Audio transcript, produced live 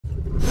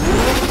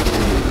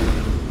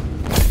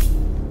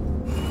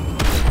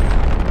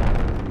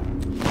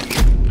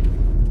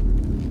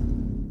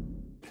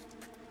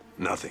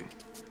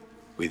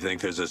We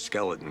think there's a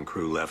skeleton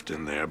crew left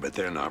in there, but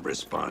they're not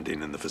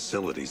responding and the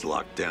facility's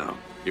locked down.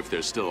 If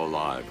they're still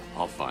alive,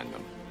 I'll find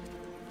them.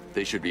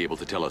 They should be able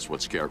to tell us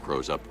what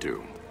Scarecrow's up to.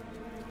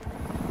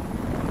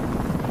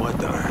 What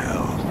the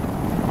hell?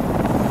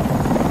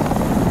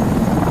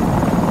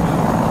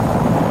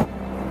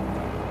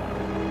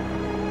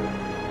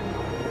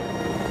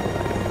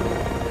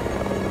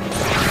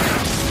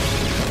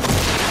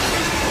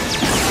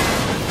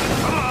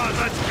 Come on,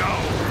 let's go!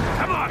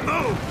 Come on,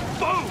 move!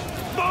 Move!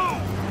 Move!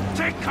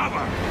 Take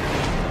cover!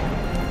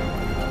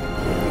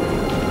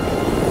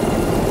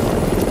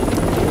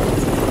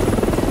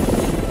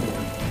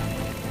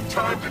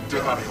 Time to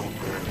die, old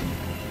man.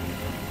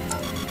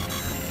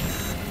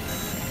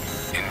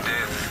 In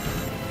death,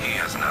 he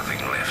has nothing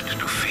left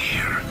to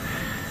fear.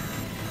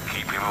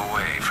 Keep him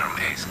away from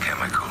Ace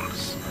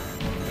Chemicals.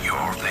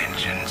 Your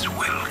vengeance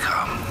will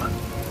come.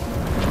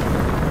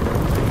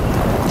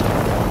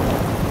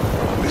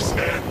 This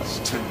ends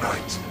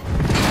tonight.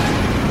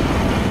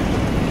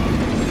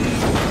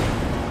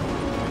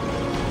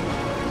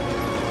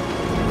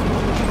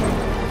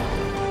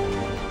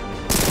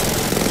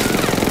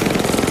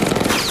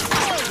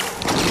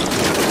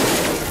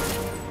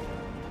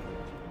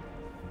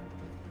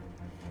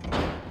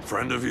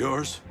 Friend of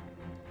yours?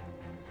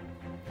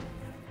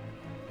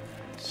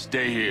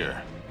 Stay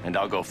here, and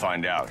I'll go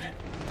find out.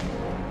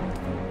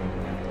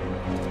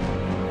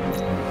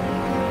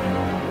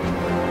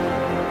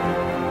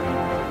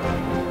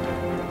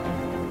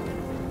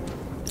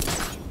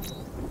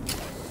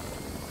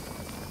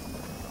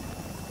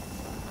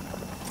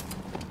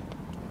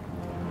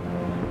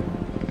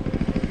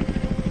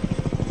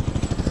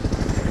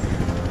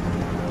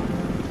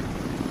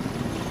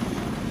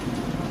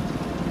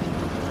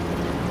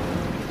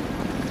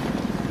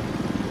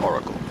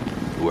 Oracle,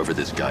 whoever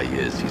this guy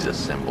is, he's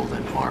assembled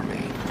an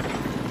army.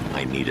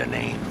 I need a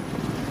name.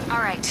 All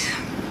right.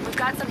 We've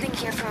got something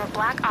here from a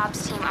Black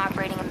Ops team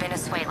operating in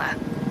Venezuela.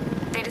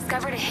 They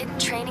discovered a hidden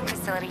training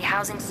facility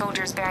housing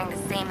soldiers bearing the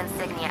same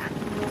insignia.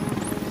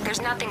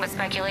 There's nothing but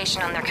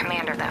speculation on their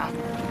commander, though.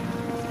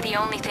 The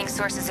only thing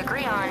sources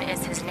agree on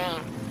is his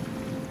name.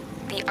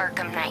 The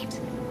Arkham Knight.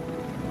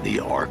 The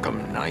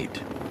Arkham Knight.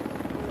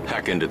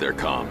 Hack into their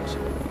comms.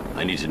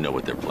 I need to know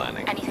what they're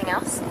planning. Anything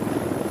else?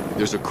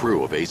 There's a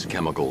crew of Ace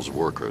Chemicals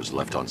workers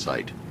left on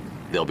site.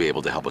 They'll be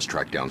able to help us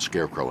track down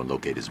Scarecrow and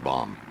locate his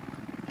bomb.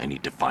 I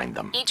need to find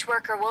them. Each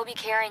worker will be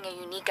carrying a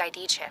unique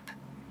ID chip.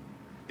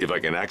 If I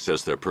can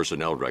access their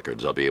personnel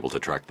records, I'll be able to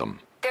track them.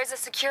 There's a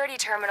security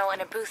terminal in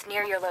a booth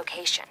near your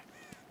location.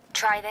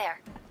 Try there.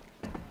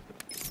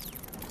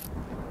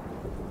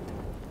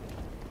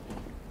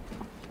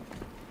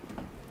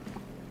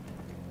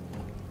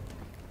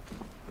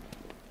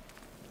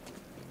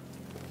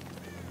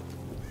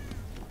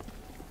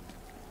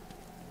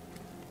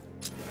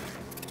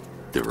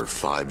 There are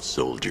 5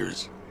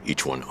 soldiers,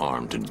 each one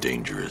armed and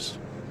dangerous.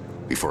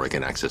 Before I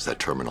can access that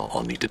terminal,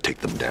 I'll need to take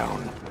them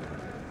down.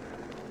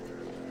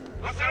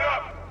 Listen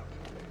up!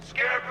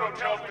 Scarecrow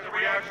tells me the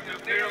reaction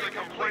is nearly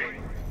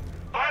complete.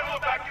 Final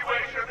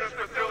evacuation of this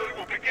facility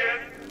will begin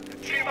in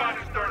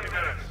T-minus 30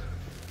 minutes.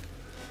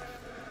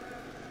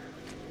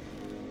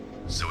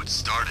 So it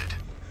started.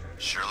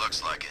 Sure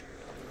looks like it.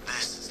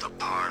 This is the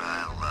part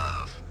I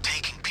love.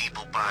 Taking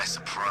people by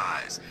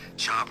surprise.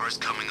 Choppers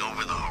coming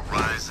over the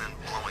horizon,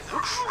 blowing the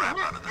crap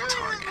out of the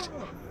target.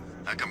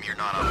 How come you're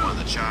not on one of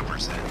the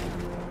choppers then?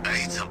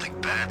 I ate something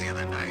bad the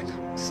other night.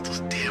 It's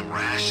those damn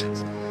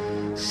rations.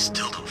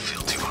 Still don't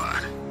feel too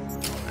hot.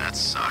 That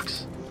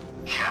sucks.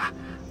 Yeah,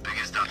 big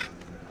as nothing.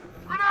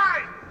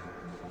 Grenade!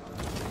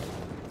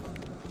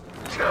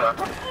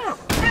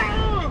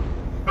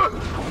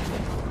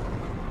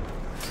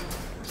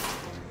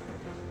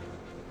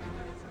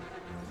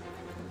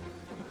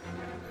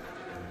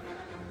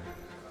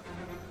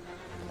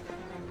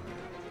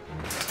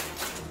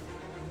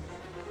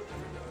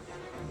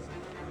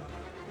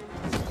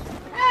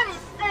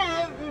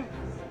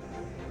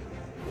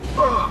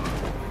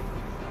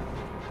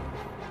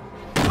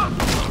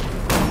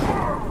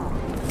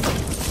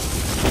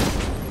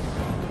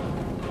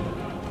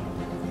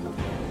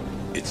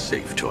 It's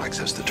safe to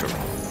access the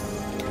terminal.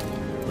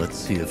 Let's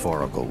see if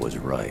Oracle was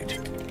right.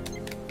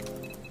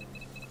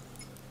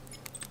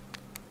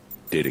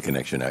 Data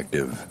connection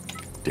active.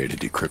 Data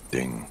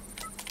decrypting.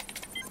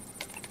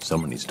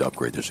 Someone needs to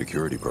upgrade their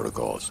security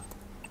protocols.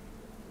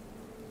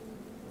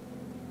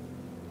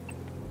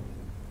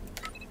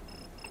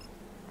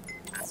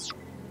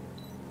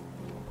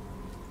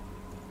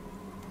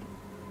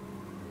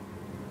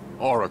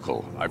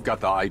 Oracle, I've got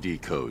the ID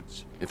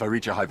codes. If I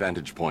reach a high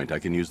vantage point, I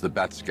can use the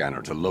bat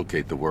scanner to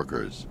locate the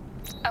workers.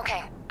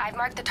 Okay, I've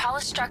marked the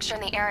tallest structure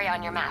in the area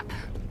on your map.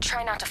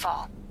 Try not to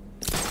fall.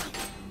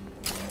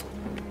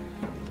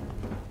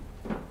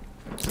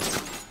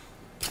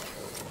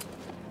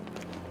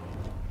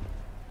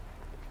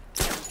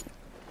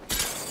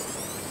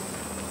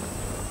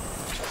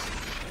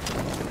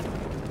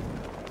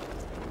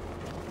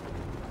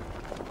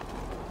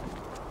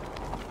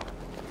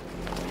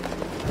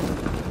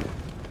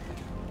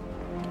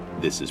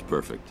 This is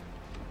perfect.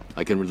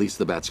 I can release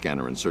the bat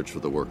scanner and search for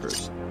the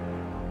workers.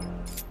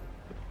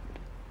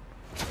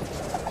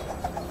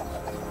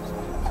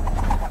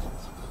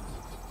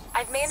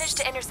 I've managed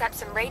to intercept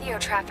some radio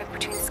traffic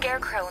between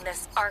Scarecrow and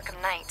this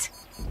Arkham Knight.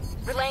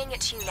 Relaying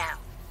it to you now.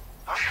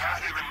 I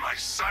had him in my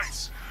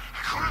sights. I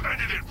could have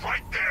ended it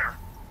right there.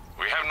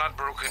 We have not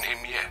broken him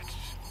yet.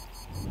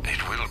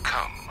 It will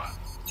come.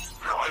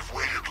 Now I've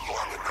waited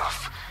long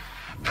enough.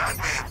 That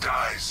man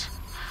dies.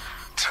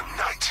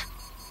 Tonight.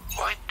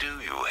 Why do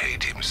you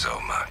hate him so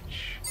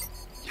much?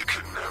 You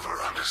can never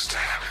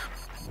understand.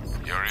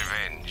 Your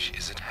revenge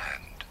is at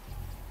hand.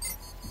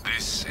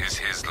 This is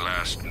his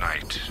last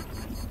night.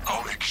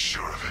 I'll make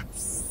sure of it.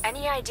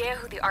 Any idea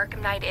who the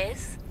Arkham Knight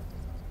is?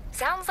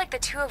 Sounds like the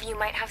two of you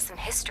might have some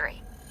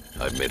history.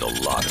 I've made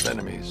a lot of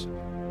enemies.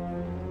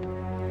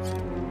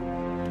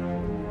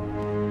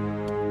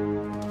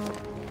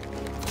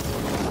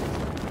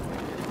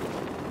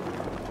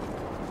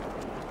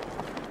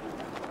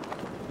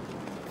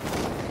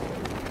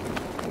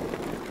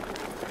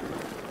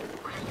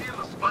 Are you seeing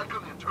the spike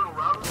on the internal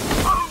router?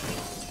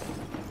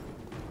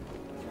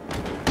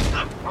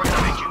 We're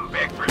gonna make you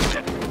beg for it.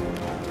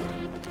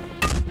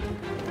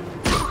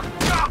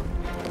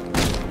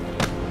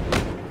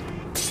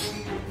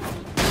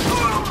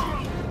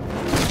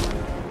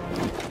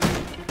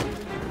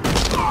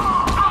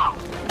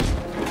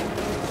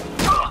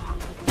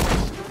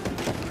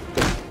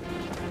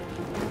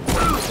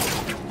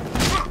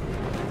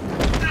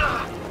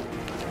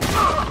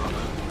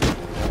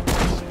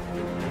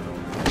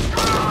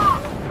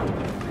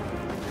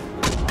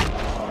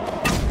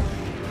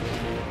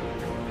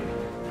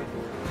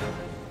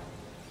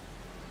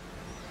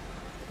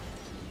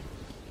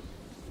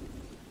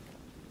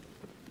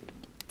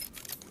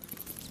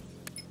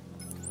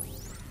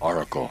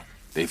 Oracle,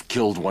 they've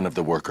killed one of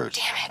the workers.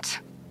 Damn it.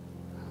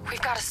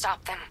 We've got to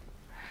stop them.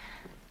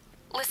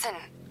 Listen,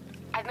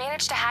 I've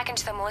managed to hack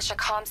into the militia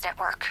comms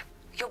network.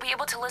 You'll be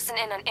able to listen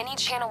in on any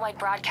channel-wide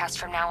broadcast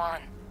from now on.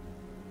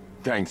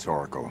 Thanks,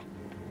 Oracle.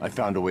 I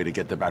found a way to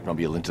get the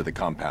Batmobile into the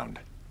compound.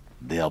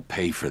 They'll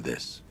pay for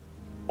this.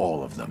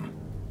 All of them.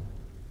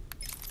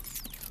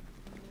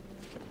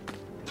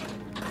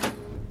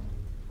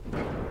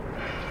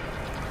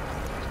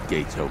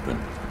 Gates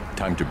open.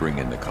 Time to bring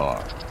in the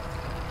car.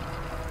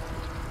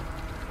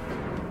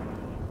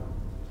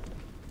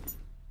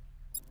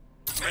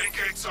 Main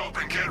gate's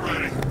open, get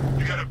ready.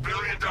 You got $1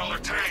 billion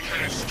tank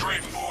headed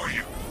straight for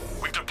you.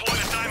 We've deployed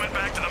a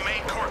Diamondback to the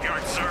main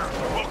courtyard, sir.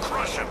 We'll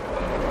crush him.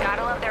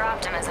 Gotta love their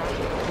optimism.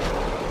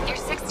 Your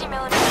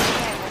 60mm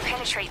cannon will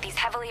penetrate these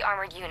heavily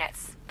armored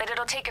units, but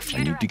it'll take a few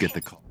I need to get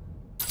direct the car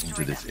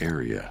into this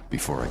area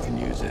before I can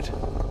use it.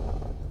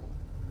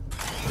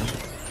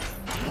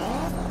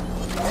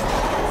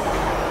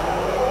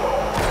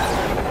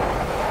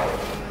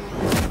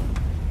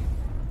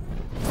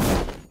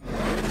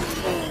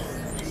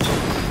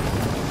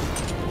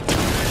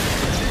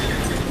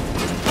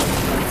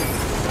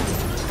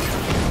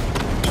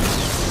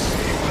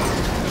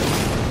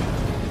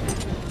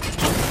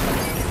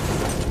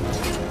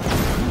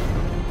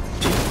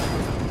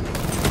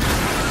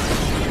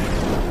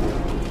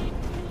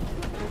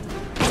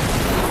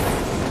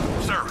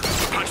 Sir,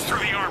 punch through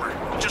the armor,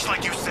 just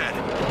like you said.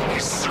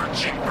 He's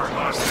searching for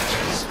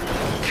hostages.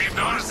 Keep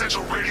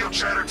non-essential radio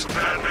chatter to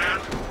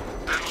Batman,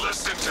 then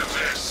listen to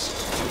this.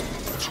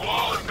 To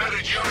all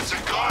embedded units in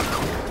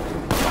Gotham,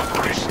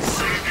 Operation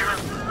Savior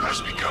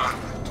has begun.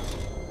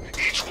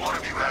 Each one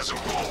of you has a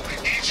role.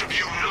 Each of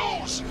you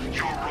knows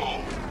your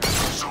role.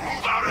 So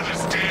move out of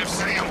this damn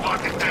city and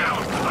lock it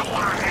down. I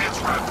want our hands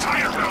wrapped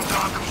tight around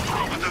Gotham's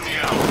throat within the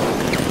hour.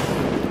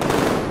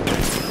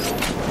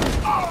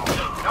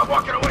 Not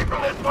walking away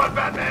from this one,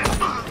 Batman!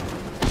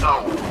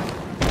 No!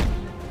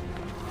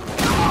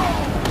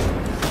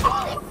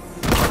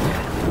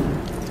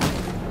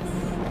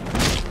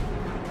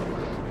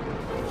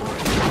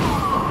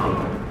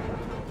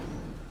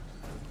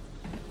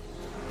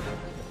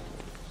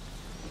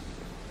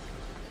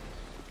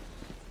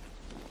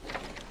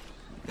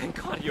 Thank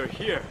God you're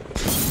here.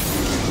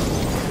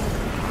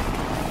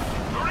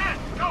 We're in!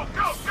 Go,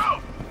 go,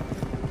 go!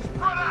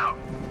 Spread out!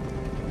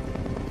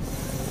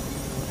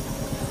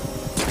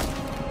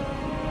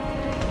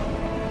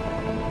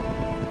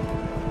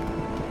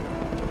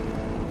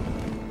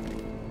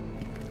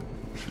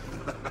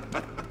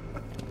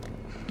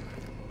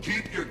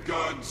 Keep your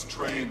guns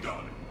trained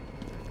on him.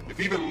 If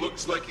he even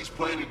looks like he's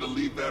planning to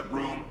leave that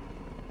room,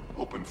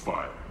 open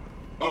fire.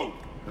 Oh,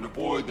 and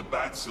avoid the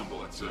bat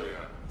symbol. It's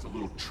a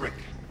little trick.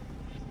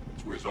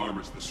 It's where his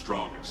armor's the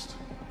strongest.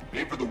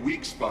 Aim for the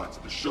weak spots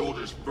at the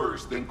shoulders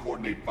first, then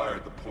coordinate fire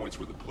at the points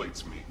where the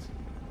plates meet.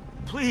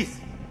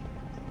 Please.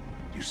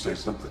 You say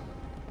something?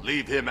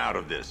 Leave him out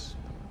of this.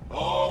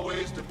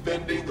 Always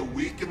defending the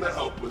weak and the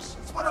helpless.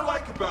 It's what I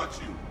like about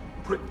you.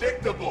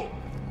 Predictable.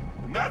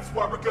 And that's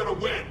why we're gonna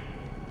win.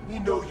 We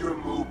know your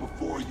move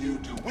before you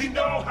do. We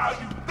know how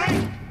you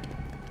think!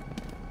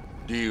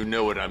 Do you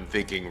know what I'm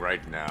thinking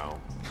right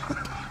now?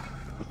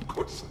 Of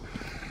course,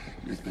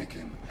 you're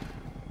thinking,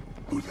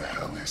 who the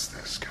hell is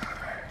this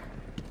guy?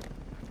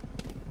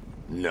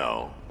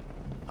 No.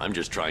 I'm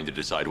just trying to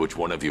decide which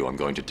one of you I'm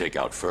going to take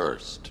out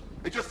first.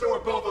 Hey, just so we're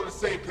both on the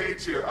same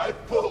page here, I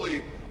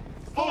fully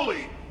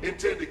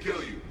intend to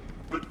kill you.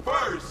 But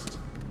first,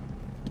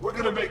 we're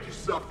gonna make you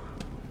suffer.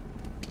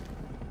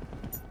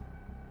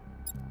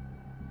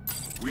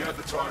 We have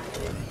the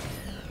target.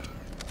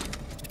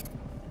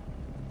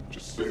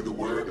 Just say the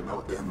word and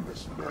I'll end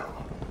this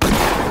now.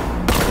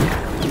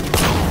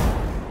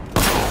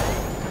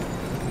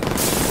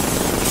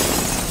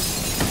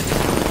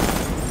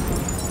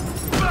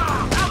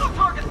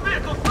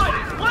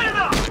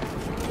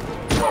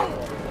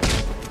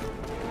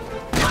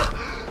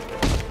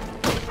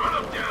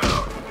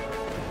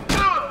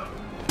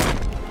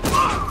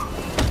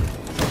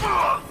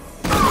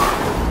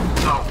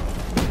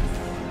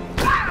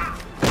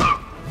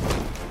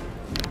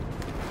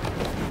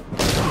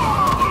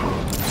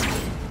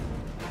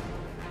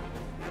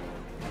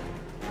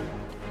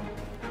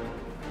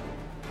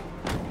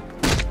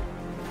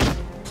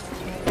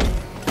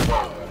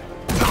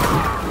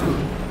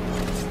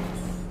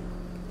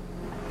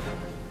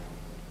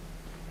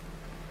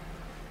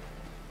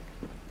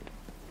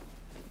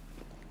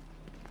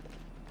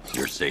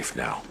 You're safe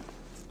now.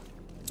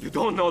 You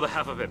don't know the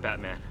half of it,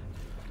 Batman.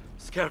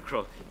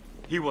 Scarecrow,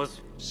 he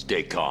was...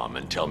 Stay calm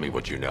and tell me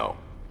what you know.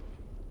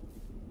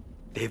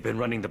 They've been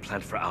running the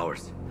plant for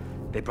hours.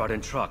 They brought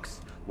in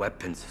trucks,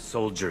 weapons,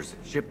 soldiers,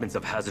 shipments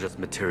of hazardous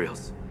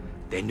materials.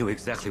 They knew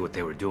exactly what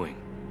they were doing.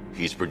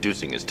 He's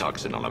producing his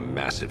toxin on a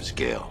massive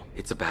scale.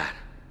 It's bad.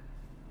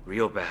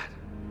 Real bad.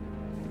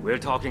 We're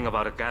talking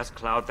about a gas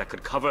cloud that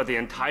could cover the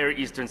entire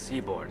eastern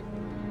seaboard.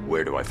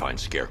 Where do I find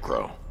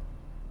Scarecrow?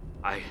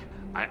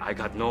 I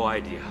got no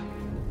idea.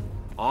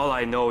 All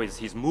I know is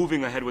he's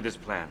moving ahead with his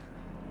plan.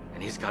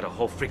 And he's got a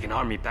whole freaking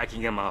army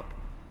backing him up.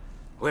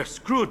 We're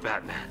screwed,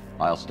 Batman.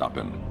 I'll stop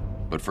him.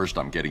 But first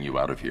I'm getting you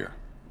out of here.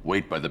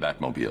 Wait by the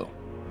Batmobile.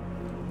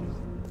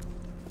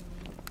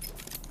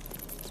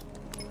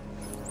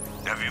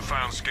 Have you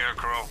found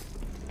Scarecrow?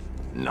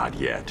 Not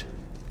yet.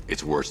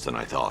 It's worse than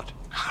I thought.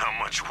 How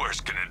much worse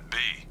can it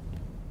be?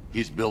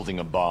 He's building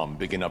a bomb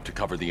big enough to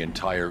cover the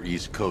entire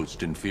East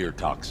Coast in fear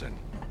toxin.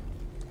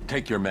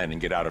 Take your men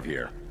and get out of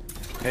here.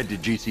 Head to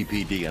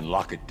GCPD and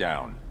lock it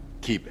down.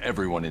 Keep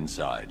everyone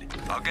inside.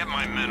 I'll get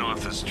my men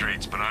off the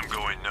streets, but I'm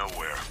going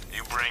nowhere.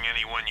 You bring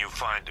anyone you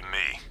find to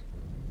me.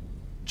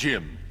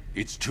 Jim,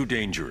 it's too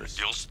dangerous.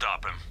 You'll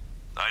stop him.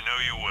 I know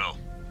you will.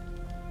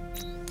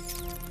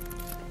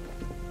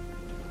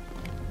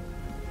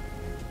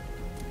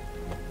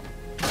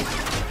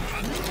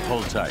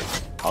 Hold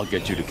tight. I'll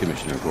get you to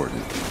Commissioner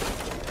Gordon.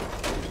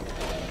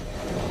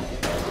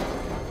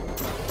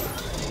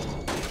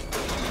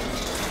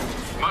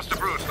 Master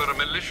Bruce, there are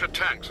militia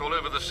tanks all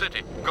over the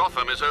city.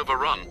 Gotham is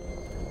overrun.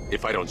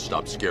 If I don't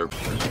stop Scarecrow...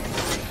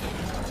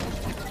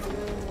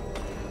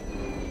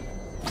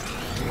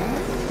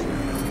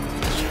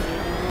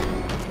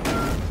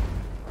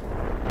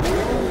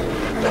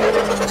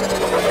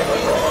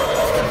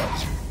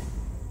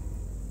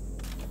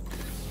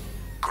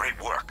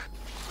 Great work.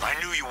 I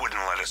knew you wouldn't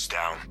let us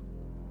down.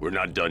 We're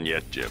not done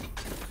yet, Jim.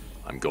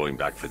 I'm going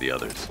back for the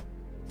others.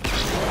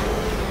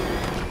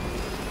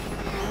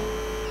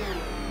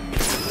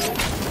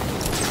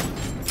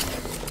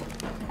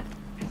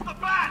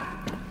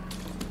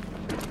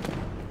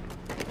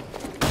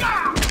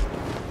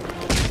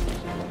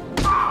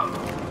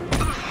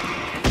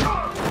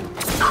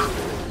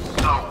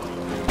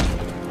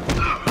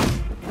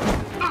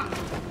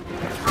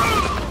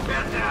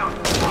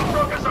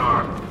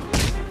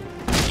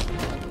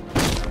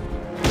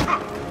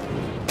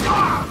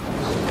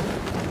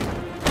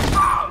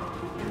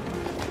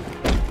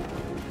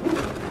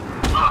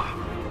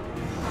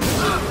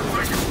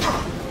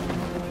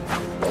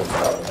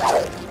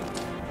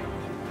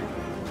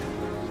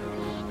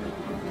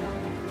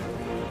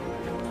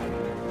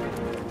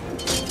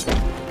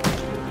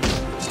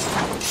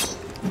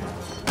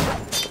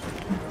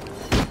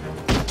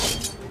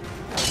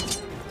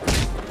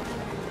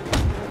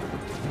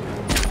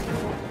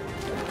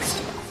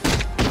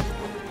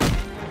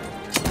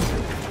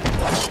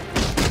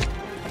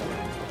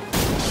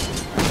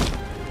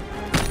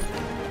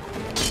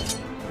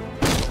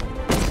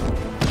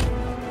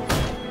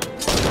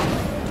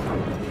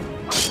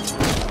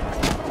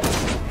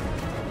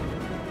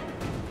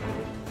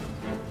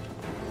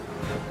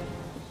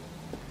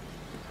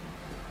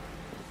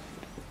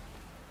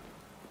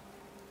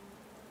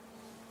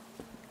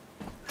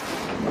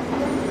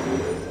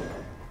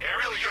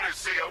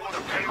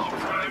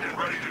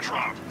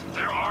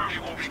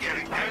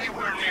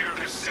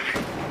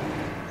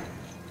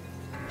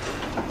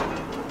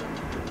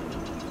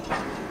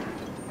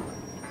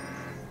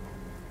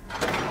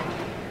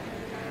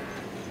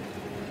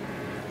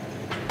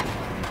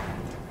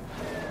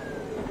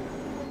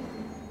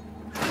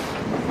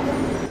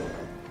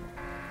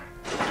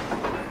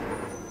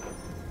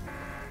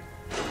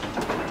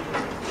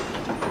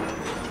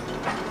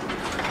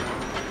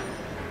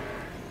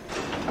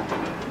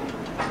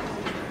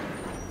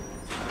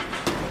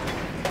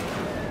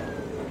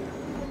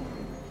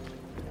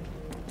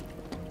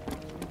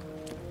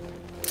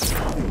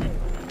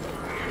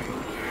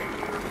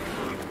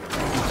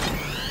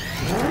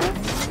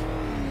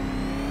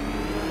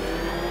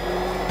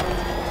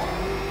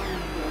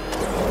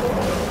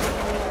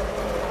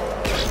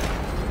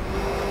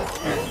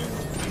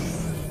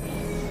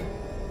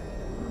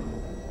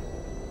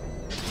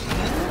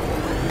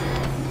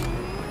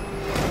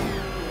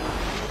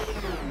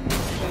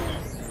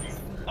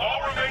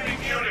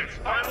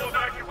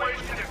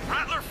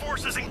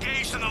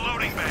 engaged in the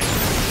loading bay.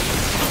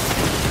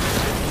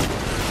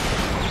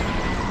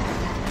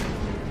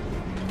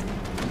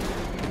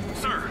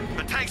 Sir,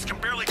 the tanks can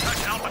barely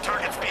touch Alpha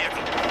Target's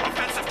vehicle.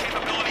 Offensive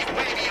capability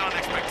way beyond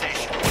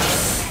expectation.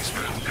 He's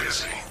been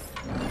busy.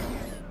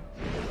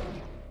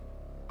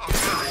 Oh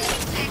god,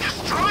 he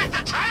destroyed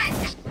the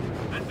tanks!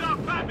 Heads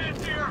up,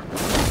 Batman's here!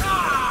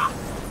 Ah!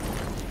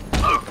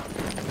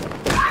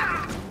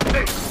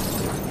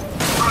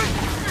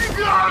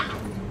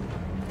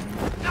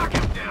 Knock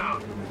him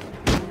down!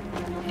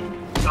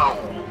 No!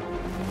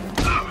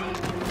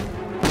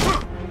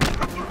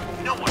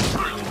 No one's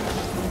hurt!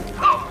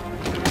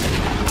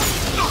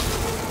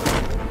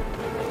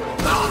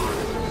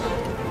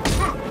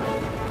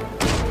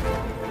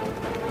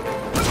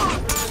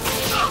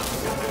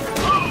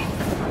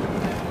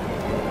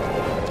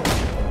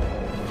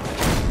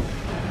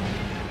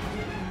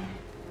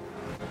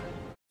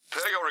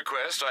 Per your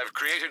request, I've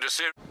created a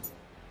series.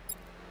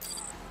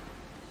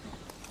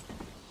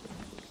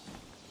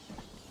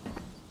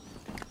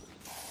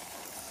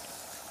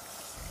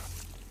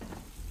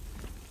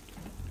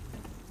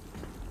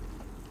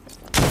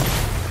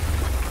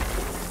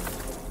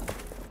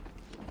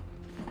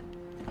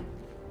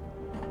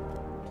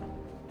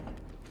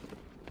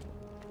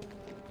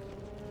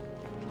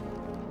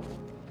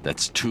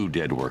 That's 2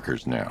 dead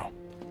workers now.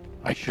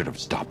 I should have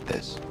stopped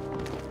this.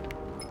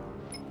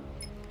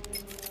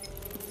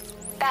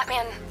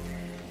 Batman,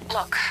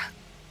 look.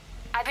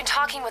 I've been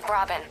talking with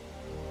Robin.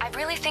 I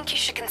really think you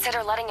should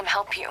consider letting him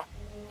help you.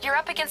 You're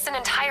up against an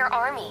entire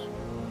army.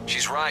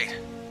 She's right.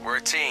 We're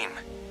a team.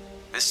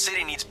 This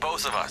city needs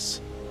both of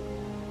us.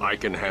 I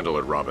can handle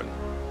it, Robin.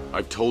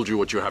 I've told you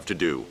what you have to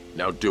do.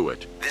 Now do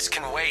it. This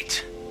can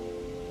wait.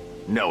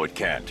 No, it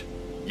can't.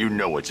 You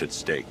know what's at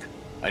stake.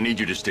 I need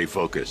you to stay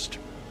focused,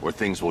 or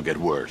things will get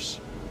worse.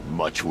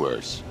 Much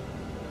worse.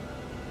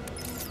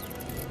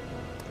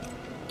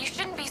 You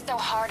shouldn't be so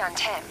hard on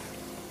Tim.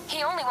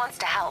 He only wants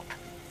to help.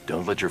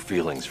 Don't let your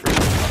feelings freeze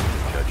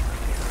your judgment.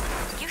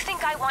 You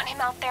think I want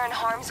him out there in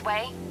harm's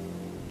way?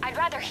 I'd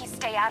rather he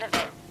stay out of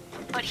it.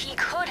 But he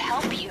could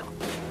help you.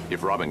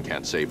 If Robin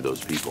can't save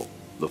those people,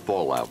 the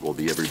fallout will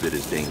be every bit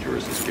as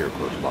dangerous as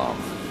Scarecrow's bomb.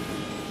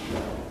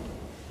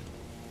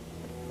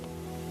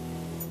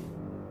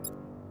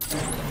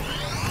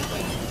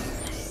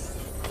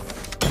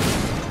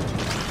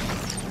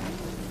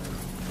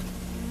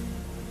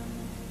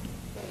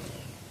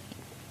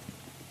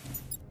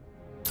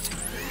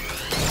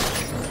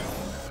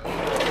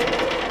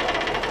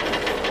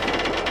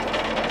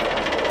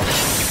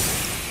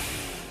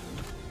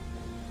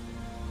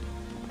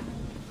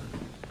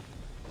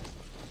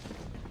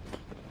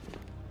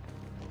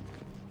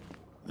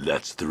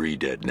 That's 3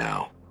 dead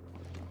now.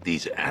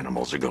 These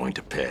animals are going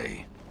to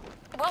pay.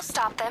 We'll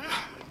stop them.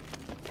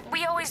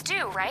 We always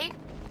do, right?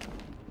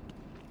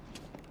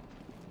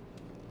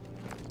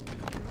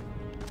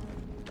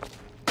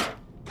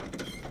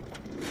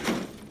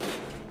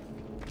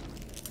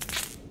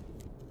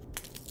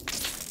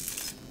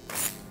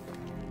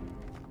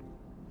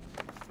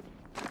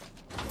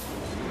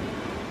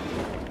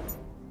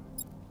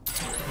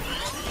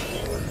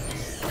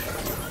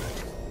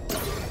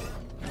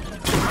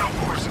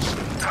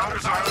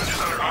 Powder's Island is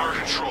under our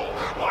control.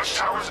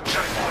 Watchtowers and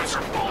checkpoints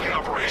are fully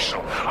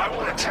operational. I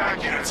want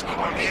attack units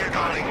on Mia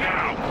Gani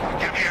now.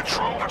 Get me a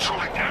drone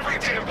patrolling every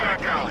damn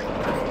back alley.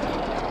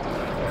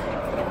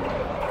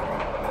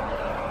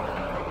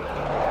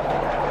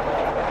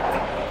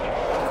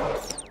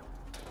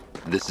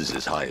 This is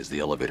as high as the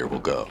elevator will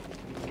go.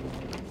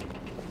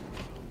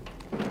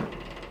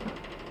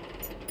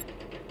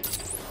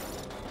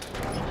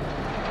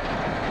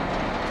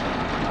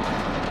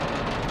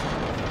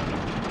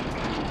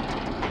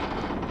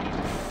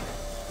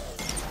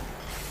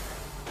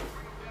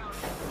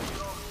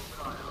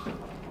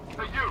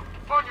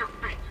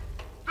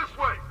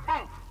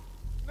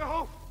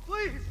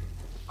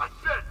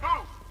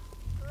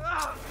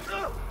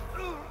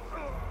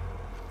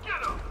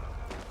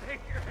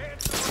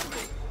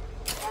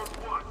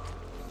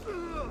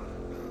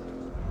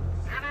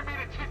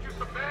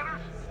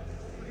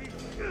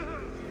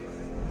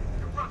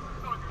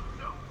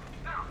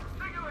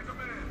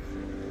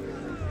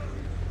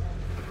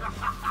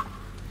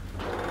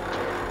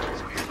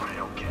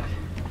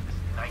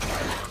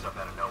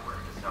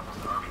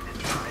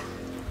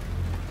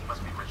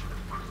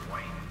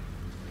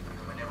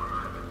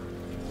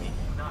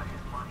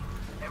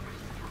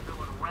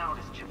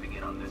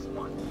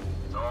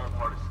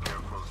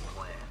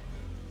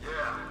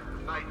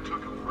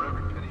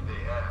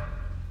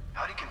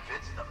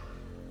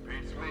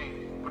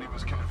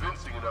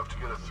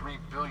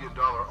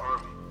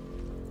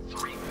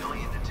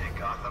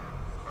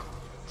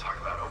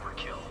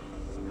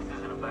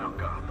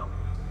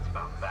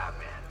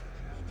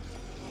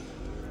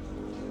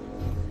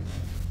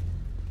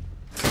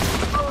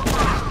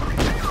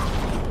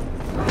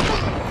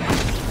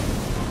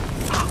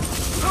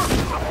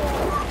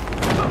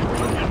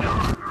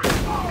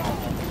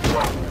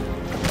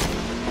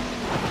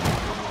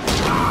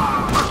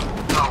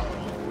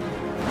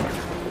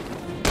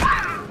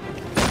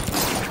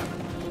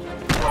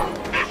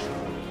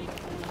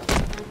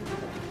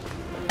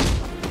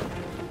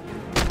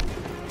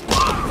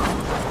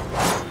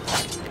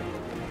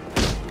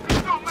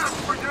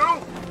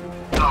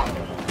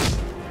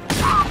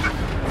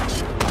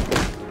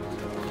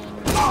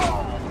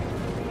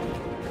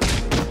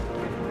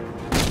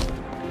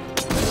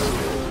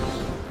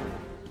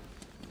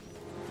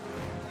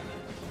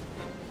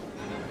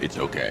 It's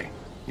okay.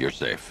 You're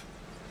safe.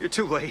 You're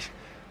too late.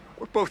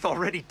 We're both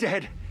already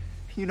dead.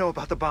 You know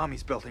about the bomb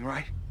he's building,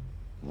 right?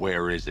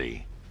 Where is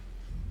he?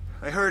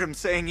 I heard him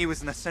saying he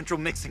was in the central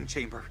mixing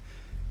chamber.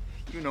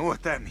 You know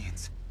what that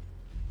means.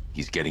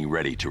 He's getting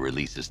ready to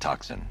release his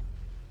toxin.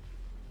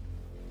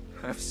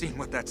 I've seen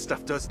what that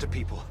stuff does to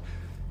people.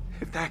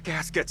 If that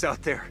gas gets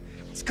out there,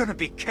 it's gonna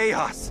be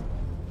chaos.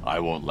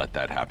 I won't let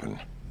that happen.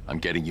 I'm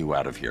getting you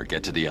out of here.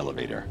 Get to the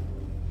elevator.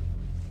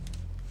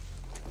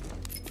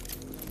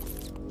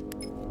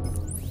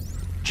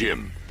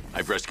 Jim,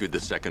 I've rescued the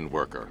second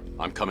worker.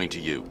 I'm coming to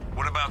you.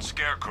 What about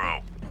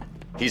Scarecrow?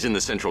 He's in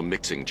the central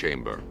mixing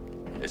chamber.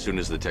 As soon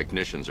as the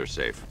technicians are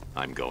safe,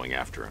 I'm going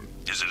after him.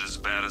 Is it as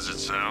bad as it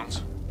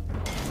sounds?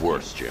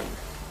 Worse, Jim.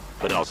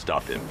 But I'll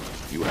stop him.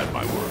 You have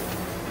my word.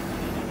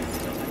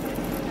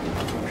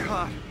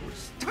 God, we're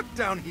stuck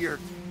down here.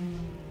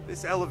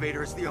 This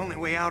elevator is the only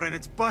way out and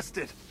it's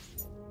busted.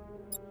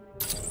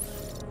 It's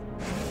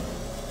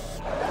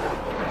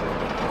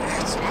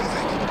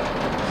moving.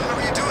 How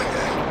are you doing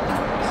that?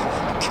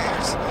 Who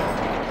cares?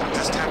 I'm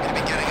just happy to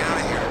be getting out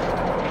of here.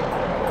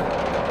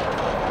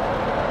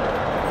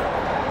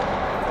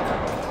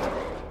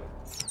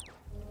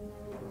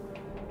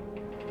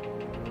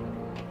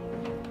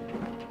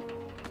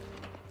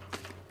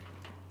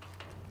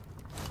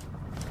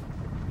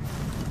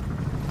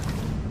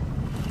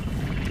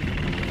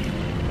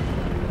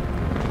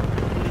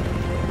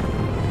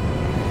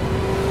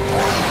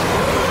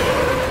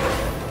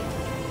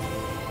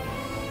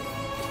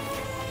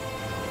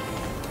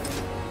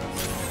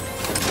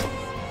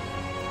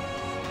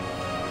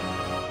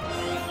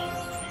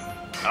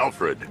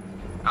 Alfred.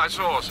 I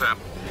saw, Sam.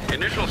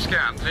 Initial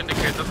scans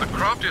indicate that the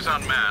craft is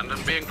unmanned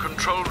and being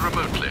controlled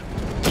remotely.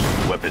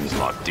 Weapons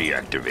lock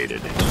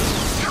deactivated.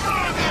 Come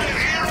on then,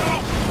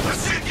 hero! Let's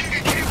see if you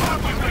can keep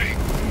up with me!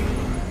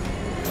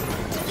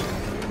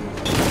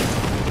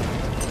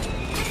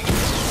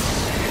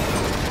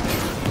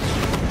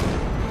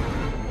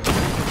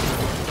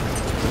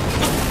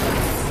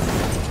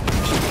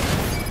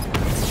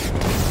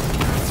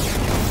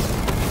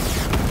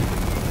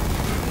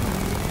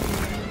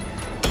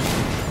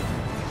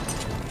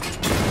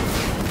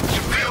 You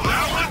feel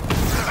that one?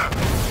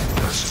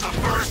 This is the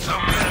first of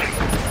many.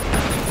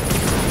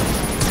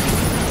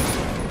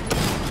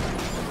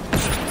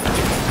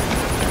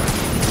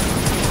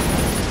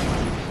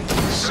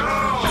 So,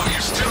 you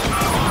still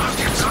not lost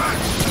your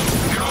touch?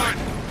 Good.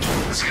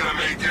 It's gonna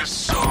make this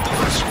so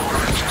much more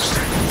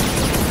interesting.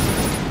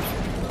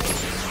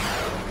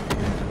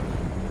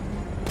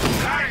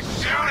 Nice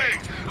shooting!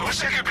 I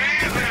wish I could be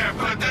in there,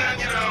 but then,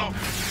 you know,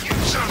 you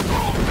just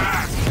pulled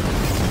back.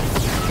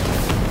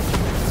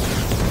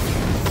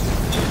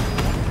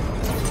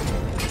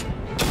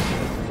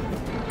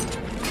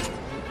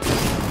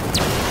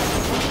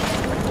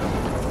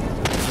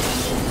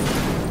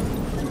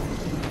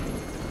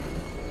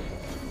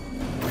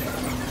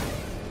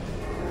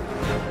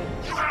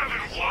 You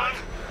haven't won.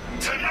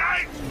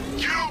 Tonight,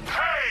 you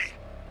pay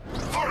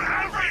for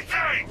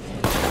everything.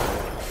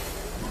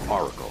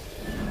 Oracle.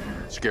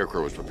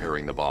 Scarecrow is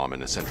preparing the bomb in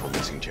the central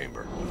mixing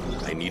chamber.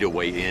 I need a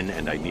way in,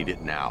 and I need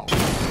it now.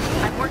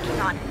 I'm working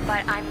on it,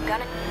 but I'm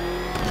gonna...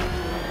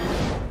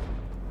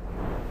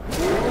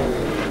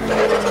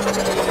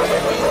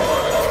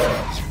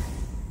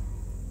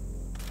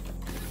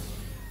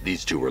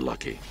 These two were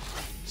lucky.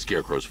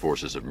 Scarecrow's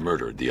forces have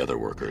murdered the other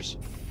workers.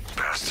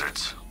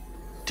 Bastards.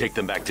 Take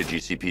them back to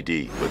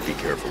GCPD, but be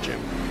careful,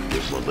 Jim.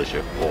 There's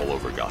militia all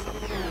over Gotham.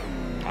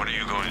 What are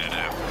you going to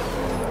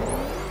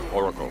do?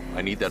 Oracle,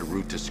 I need that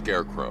route to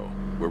Scarecrow.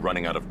 We're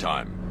running out of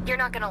time. You're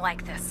not gonna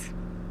like this.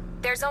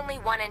 There's only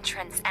one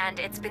entrance, and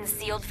it's been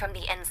sealed from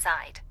the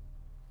inside.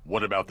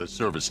 What about the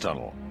service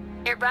tunnel?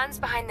 It runs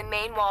behind the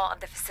main wall of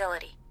the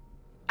facility.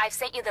 I've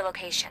sent you the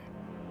location.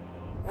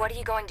 What are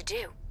you going to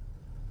do?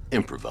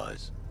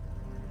 Improvise.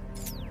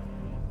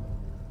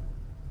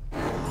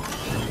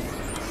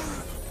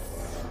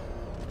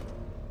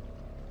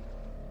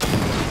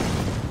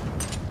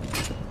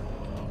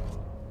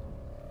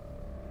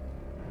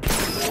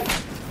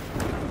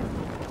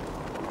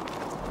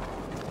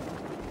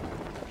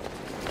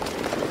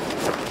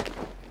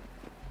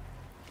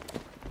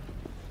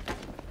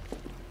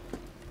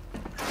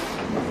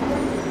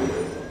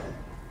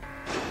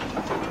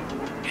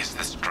 Is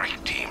the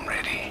strike team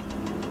ready?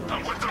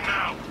 I'm with them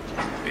now.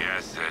 The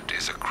asset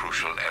is a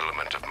crucial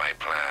element of my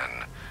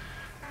plan.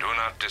 Do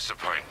not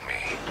disappoint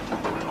me.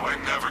 Oh, I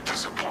never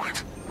disappoint.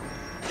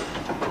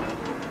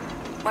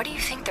 What do you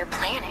think they're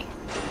planning?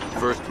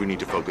 First, we need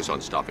to focus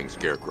on stopping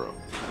Scarecrow.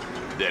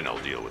 Then I'll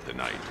deal with the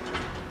Knight.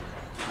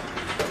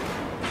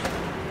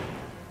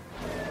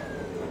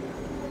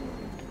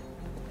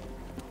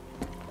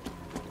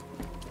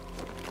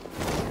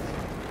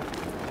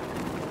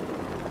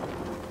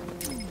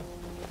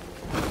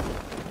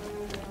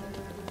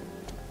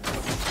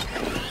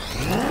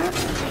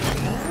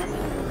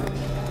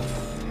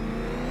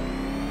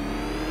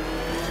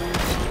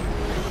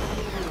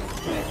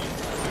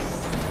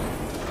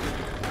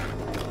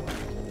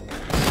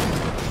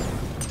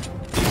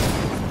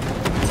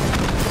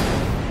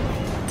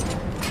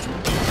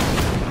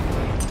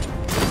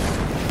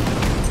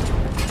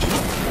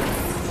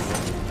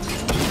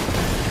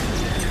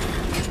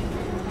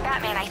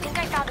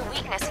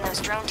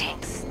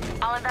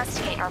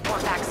 investigate and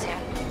report back soon.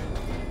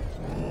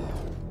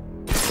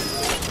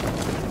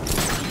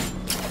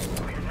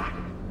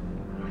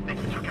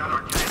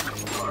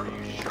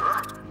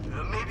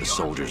 The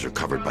soldiers are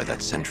covered by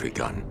that sentry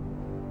gun.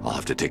 I'll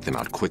have to take them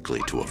out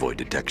quickly to avoid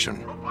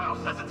detection. Profile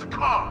says it's a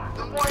car.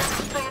 Then why is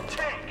it saying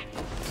tank?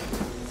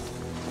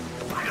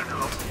 I don't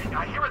know.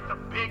 I hear it's a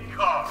big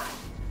car.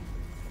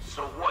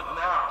 So what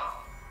now?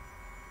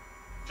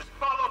 Just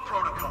follow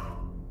protocol.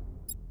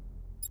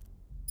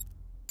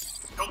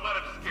 Don't let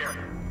him scare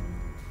you.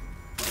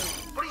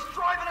 But he's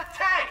driving a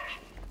tank!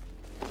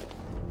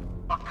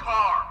 A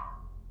car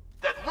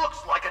that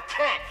looks like a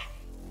tank!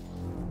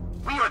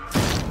 We are...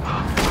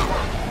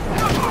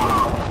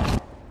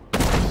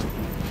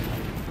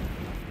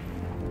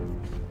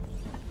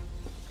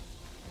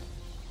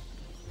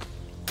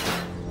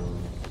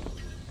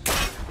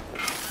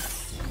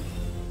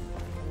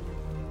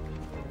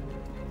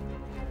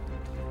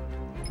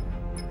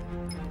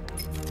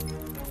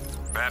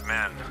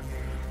 Batman,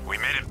 we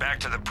made it back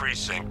to the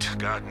precinct,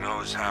 God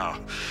knows how.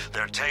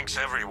 There are tanks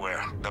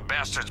everywhere. The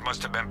bastards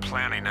must have been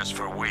planning this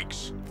for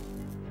weeks.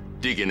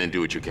 Dig in and do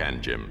what you can,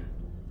 Jim.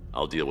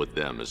 I'll deal with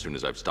them as soon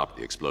as I've stopped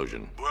the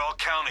explosion. We're all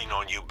counting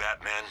on you,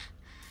 Batman.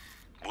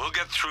 We'll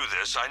get through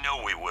this, I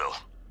know we will.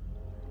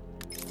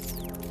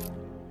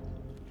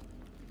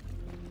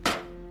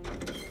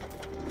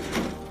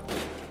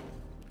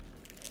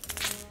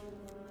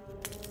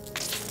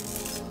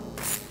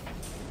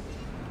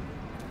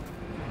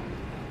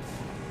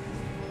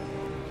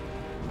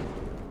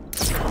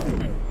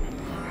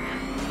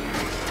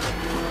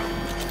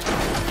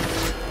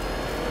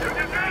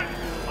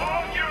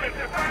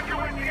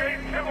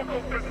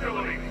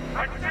 Facility.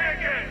 I say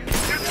again,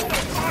 this is the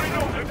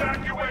final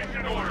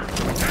evacuation order.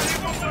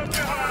 Anyone left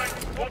behind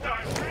will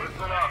die.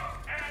 Listen up.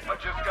 I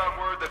just got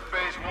word that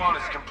phase 1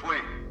 is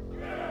complete.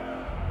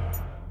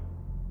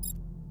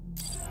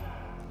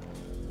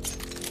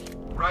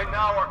 Right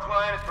now, our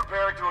client is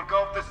preparing to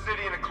engulf the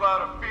city in a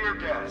cloud of fear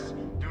gas.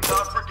 Do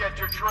not forget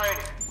your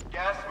training.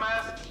 Gas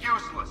masks,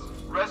 useless.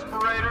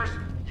 Respirators,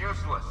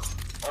 useless.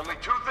 Only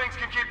 2 things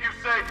can keep you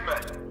safe,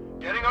 men.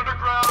 Getting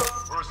underground,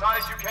 or as high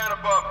as you can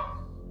above it.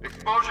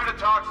 Exposure to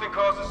toxin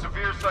causes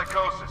severe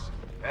psychosis,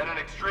 and in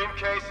extreme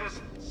cases,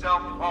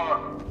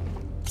 self-harm.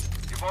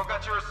 You've all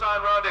got your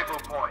assigned rendezvous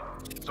point,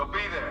 so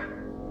be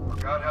there, or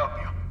God help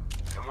you.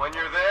 And when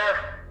you're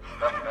there,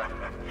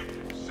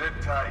 sit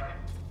tight.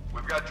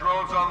 We've got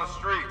drones on the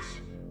streets,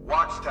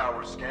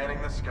 watchtowers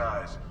scanning the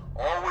skies.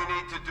 All we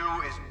need to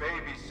do is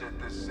babysit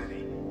this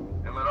city,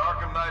 and let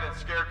Arkham Knight and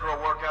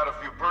Scarecrow work out a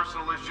few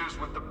personal issues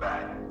with the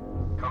Bat.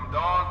 Come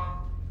dawn,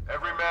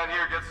 every man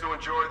here gets to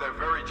enjoy their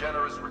very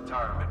generous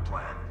retirement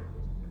plan.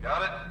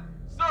 Got it?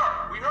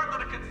 Sir, we heard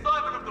that a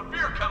consignment of the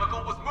fear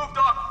chemical was moved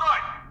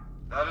off-site.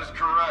 That is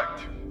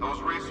correct. Those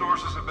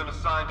resources have been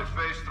assigned to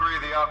Phase 3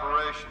 of the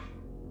operation.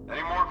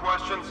 Any more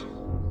questions?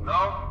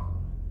 No?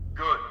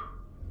 Good.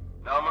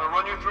 Now I'm gonna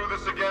run you through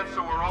this again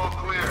so we're all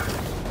clear.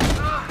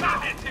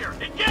 It's here!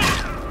 Engage!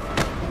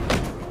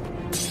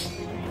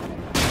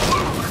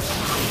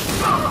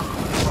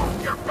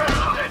 You're better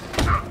than this!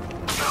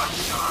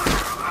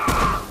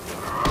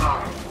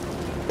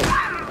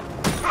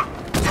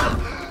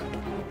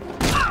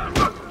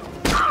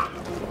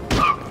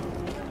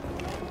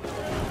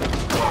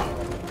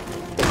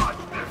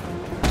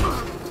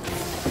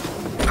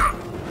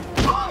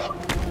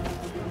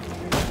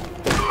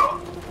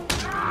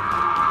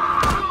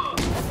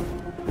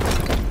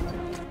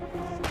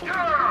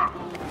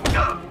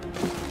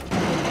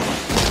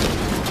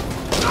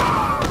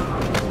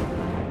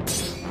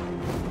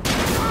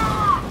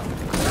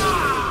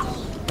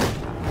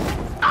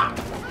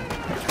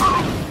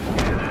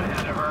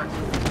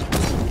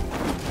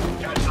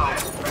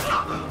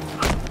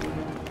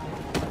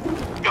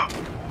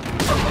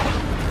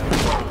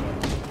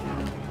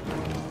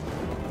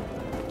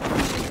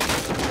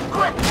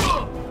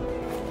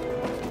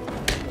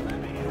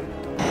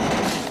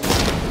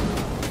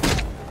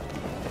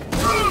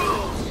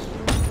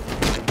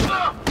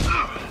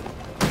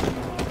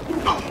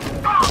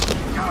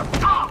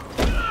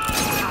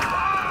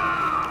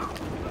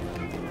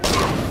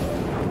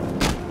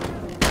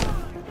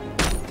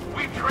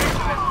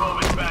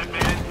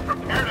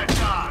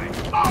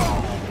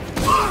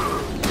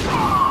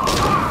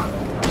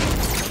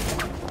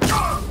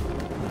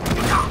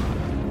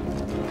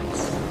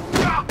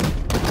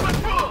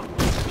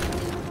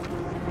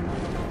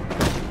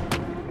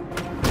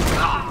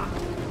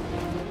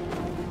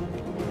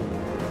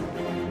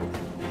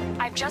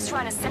 Just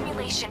run a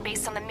simulation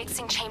based on the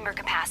mixing chamber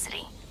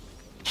capacity.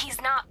 He's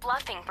not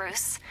bluffing,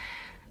 Bruce.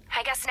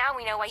 I guess now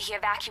we know why he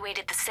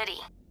evacuated the city.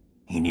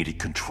 He needed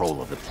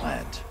control of the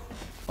plant.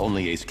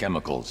 Only Ace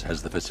Chemicals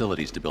has the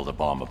facilities to build a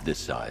bomb of this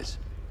size.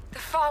 The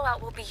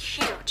fallout will be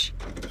huge.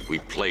 We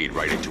played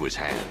right into his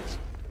hands.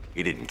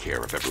 He didn't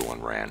care if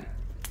everyone ran.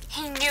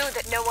 He knew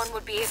that no one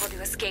would be able to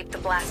escape the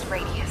blast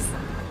radius.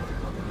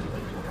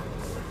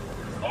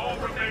 All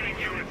remaining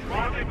units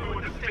rendezvous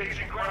at the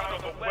staging ground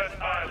on the West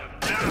Island,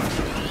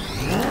 now!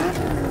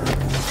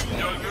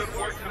 Done good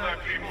work tonight,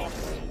 people.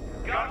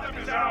 Gotham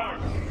is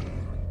ours.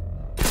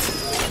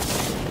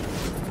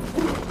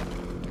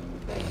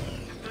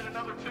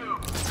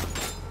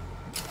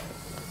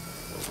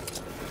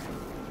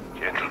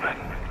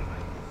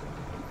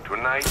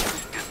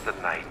 Tonight is the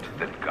night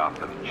that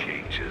Gotham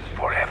changes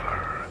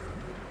forever.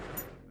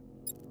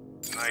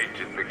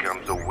 Tonight it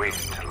becomes a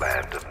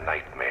wasteland of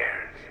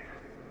nightmares.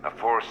 A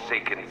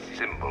forsaken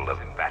symbol of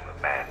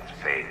Batman's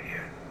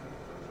failure.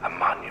 A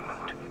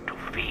monument to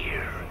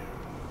fear.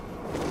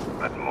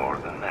 But more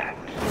than that,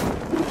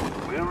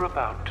 we're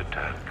about to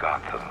turn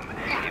Gotham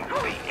into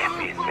the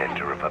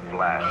epicenter of a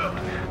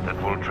blast that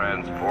will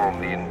transform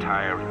the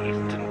entire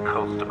eastern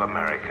coast of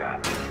America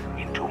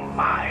into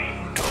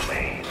my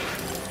domain.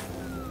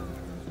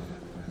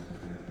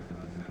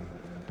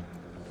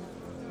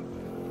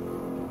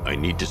 I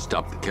need to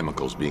stop the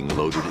chemicals being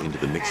loaded into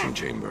the mixing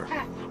chamber.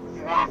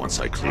 Once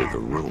I clear the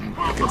room,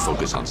 I can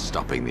focus on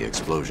stopping the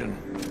explosion.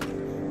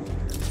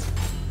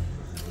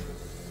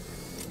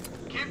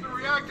 Keep the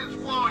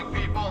reactants flowing,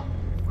 people.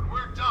 When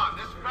we're done,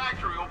 this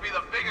factory will be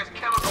the biggest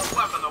chemical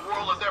weapon the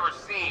world has ever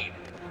seen.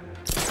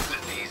 This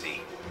is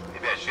easy.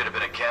 Maybe I should have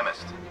been a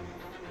chemist.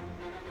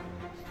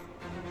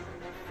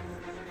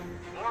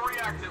 More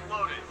reactant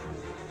loaded.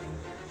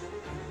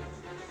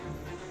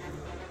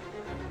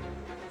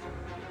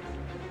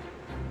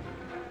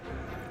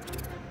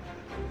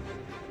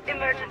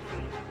 Emergency.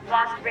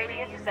 Blast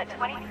radius is at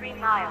 23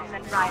 miles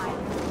and driving.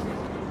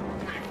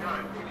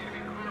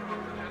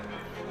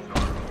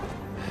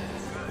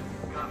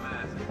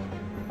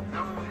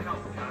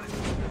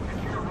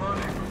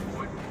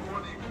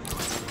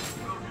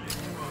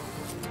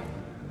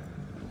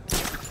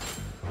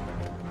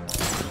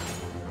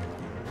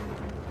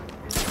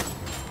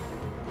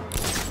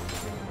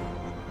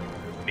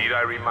 Need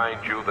I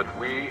remind you that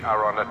we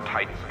are on a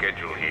tight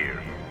schedule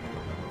here?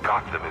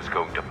 Gotham is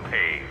going to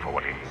pay for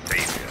what its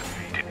savior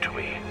did to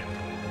me.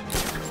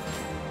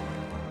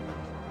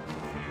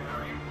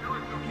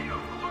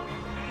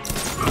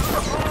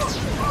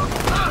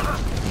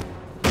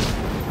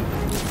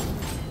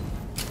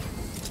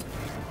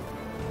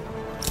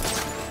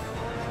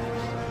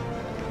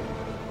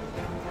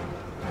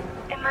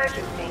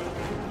 Emergency.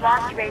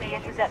 Blast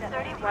radius is at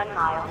 31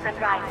 miles and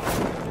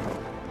driving.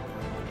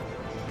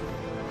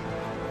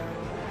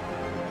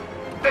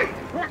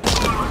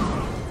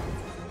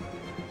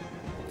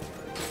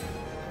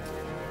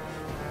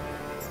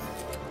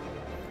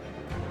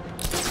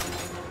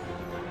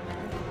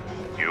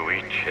 You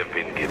each have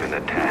been given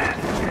a task.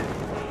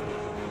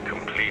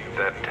 Complete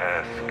that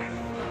task,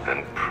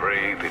 and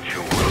pray that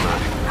you will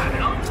not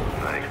experience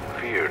my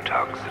fear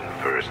toxin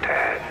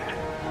firsthand.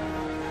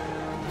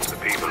 The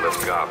people of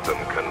Gotham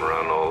can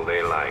run all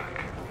they like,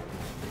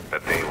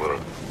 but they will...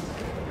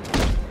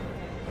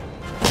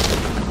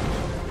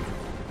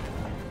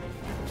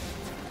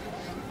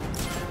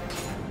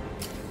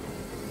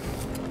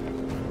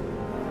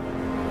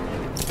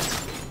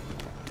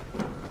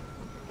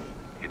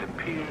 It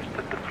appears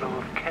that the flow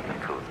of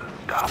chemicals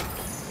has stopped,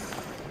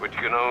 which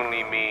can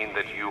only mean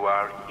that you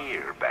are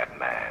here,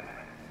 Batman.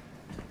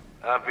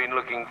 I've been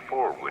looking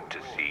forward to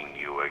seeing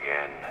you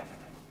again.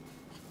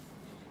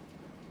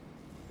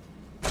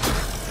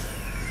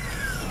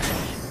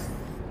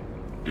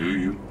 Do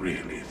you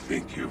really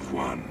think you've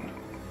won?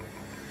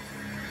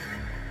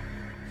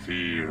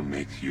 Fear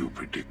makes you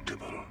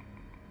predictable.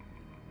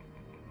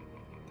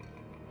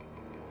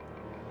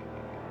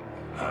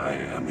 I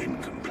am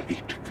in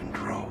complete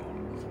control.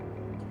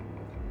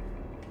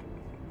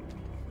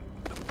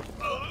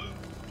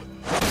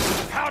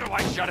 How do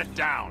I shut it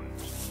down?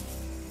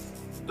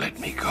 Let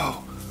me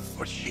go,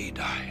 or she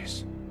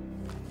dies.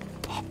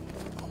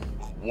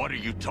 What are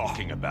you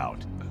talking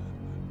about?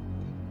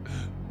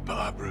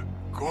 Barbara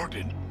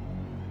Gordon.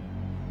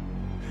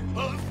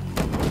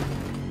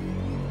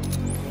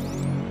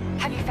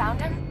 Have you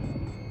found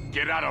him?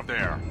 Get out of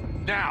there!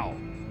 Now!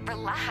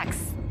 Relax.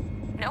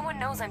 No one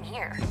knows I'm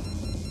here.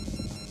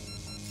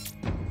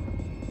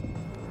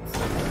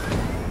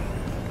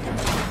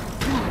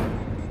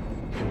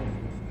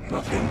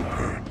 Nothing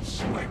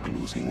hurts like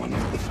losing one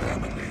of the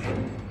family.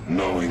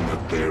 Knowing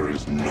that there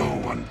is no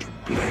one to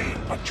blame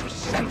but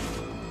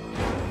yourself.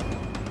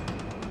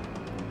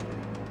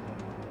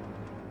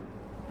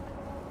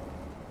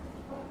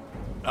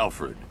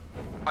 Alfred.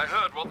 I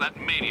heard what that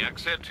maniac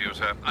said to you,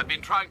 sir. I've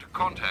been trying to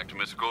contact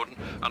Miss Gordon,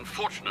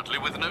 unfortunately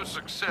with no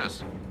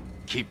success.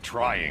 Keep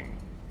trying.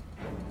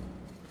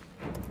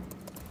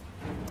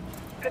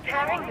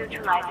 Preparing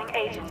neutralizing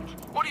agent.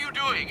 What are you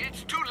doing?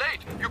 It's too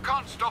late. You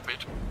can't stop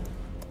it.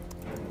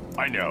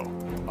 I know.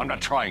 I'm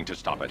not trying to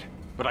stop it,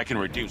 but I can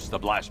reduce the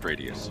blast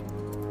radius.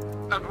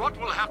 And what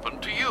will happen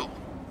to you?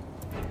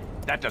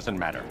 That doesn't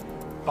matter.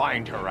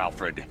 Find her,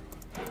 Alfred.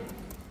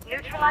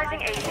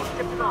 Neutralizing agent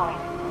deployed.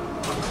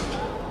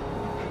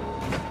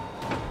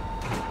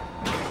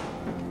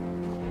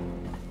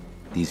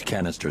 These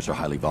canisters are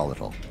highly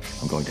volatile.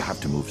 I'm going to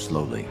have to move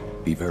slowly.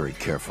 Be very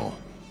careful.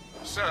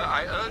 Sir,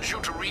 I urge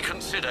you to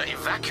reconsider.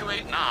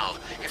 Evacuate now.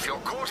 If you're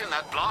caught in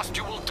that blast,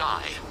 you will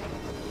die.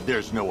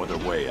 There's no other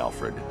way,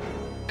 Alfred.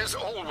 There's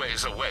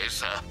always a way,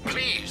 sir.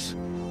 Please.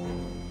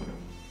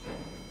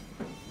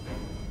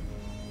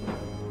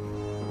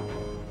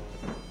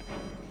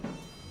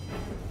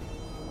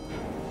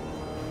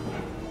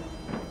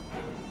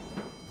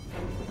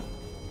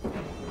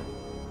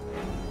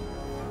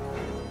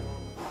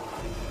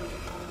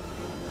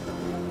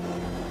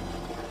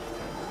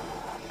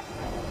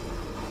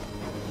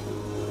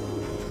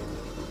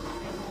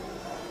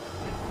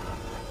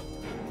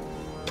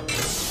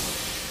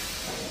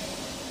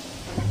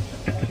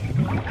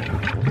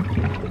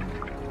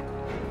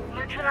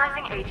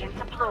 Neutralizing agent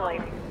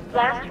deployed.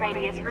 Blast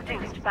radius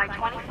reduced by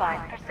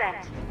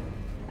 25%.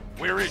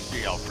 Where is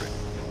she, Alfred?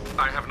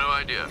 I have no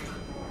idea.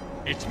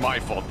 It's my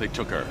fault they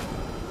took her.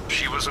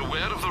 She was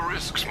aware of the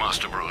risks,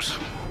 Master Bruce.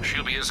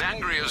 She'll be as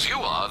angry as you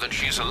are that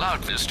she's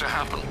allowed this to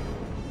happen.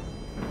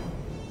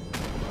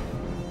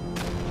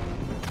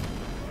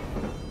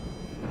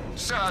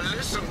 Sir,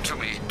 listen to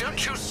me.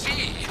 Don't you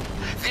see?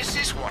 This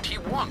is what he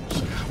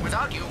wants.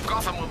 Without you,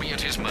 Gotham will be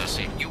at his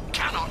mercy. You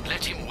cannot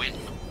let him win.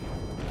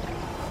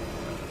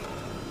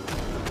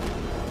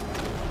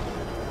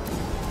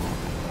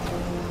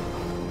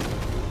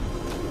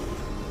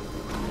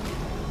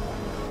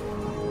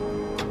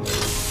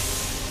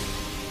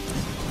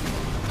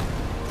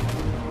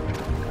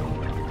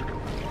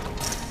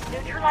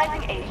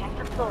 Neutralizing agent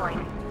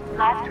deployed.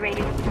 Blast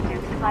radius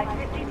reduced by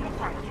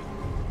 50%.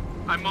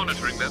 I'm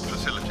monitoring that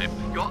facility.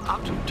 You're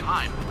out of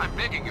time. I'm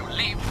begging you,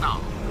 leave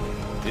now.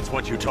 It's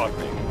what you taught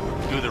me.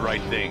 Do the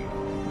right thing.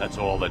 That's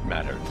all that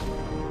matters.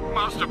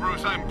 Master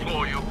Bruce, I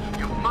implore you,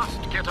 you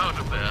must get out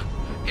of there.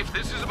 If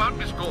this is about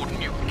Miss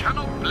Gordon, you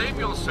cannot blame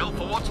yourself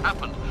for what's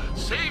happened.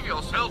 Save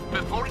yourself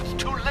before it's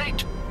too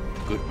late.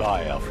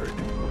 Goodbye, Alfred.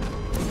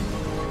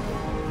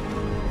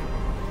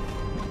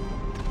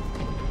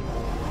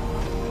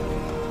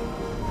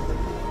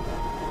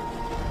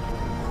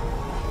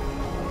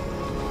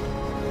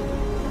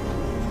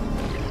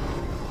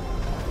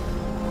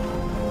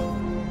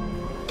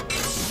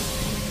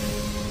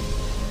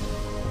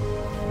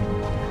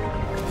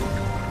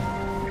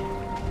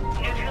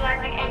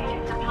 Neutralizing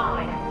agent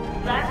deployed.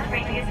 Blast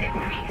radius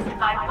increased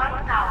by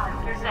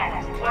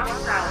 1,000%.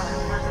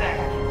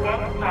 1,000%.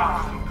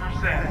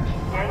 1,000%.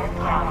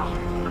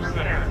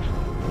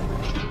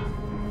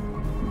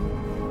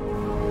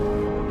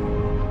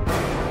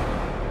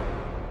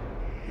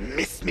 1,000%.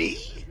 Miss me?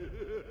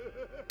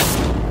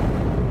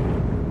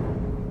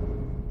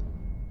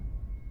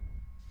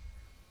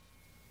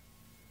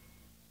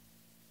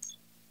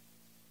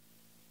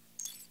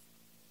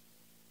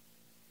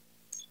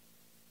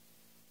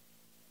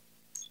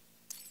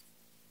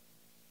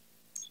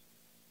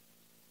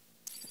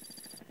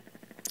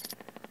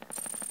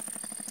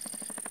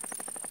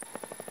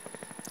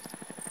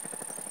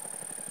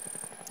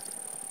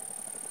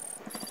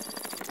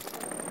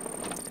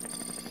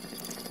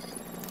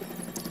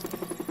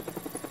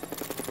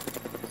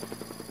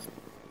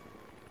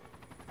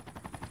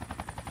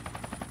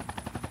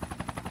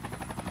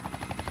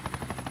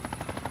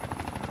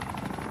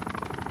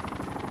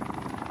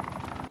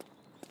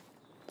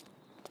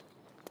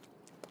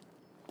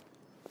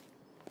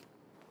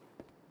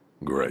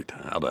 Great.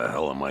 How the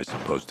hell am I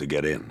supposed to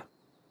get in?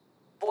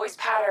 Voice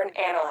pattern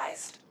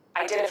analyzed.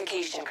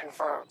 Identification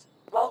confirmed.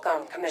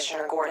 Welcome,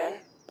 Commissioner Gordon.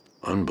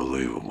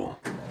 Unbelievable.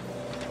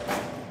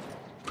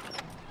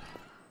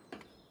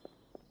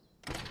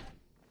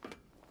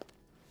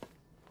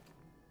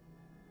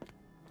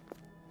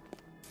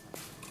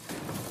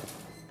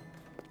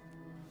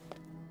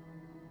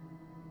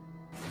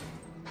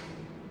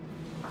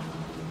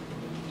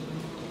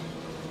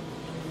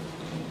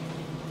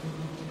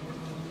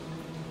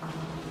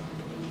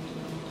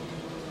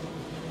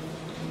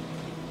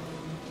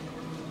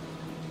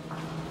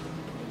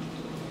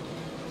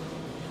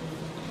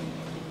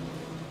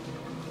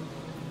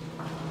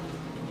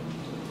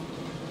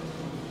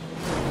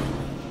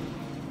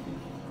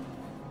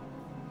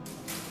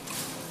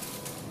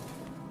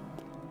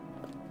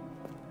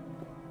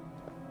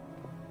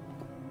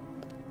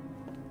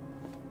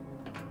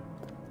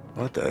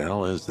 What the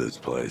hell is this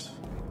place?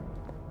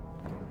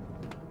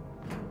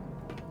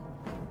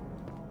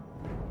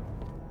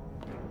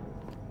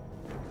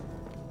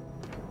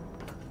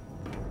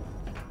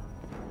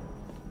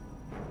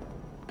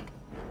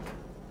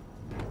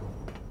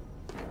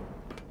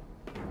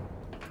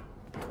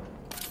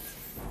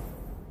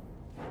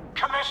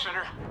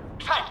 Commissioner,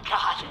 thank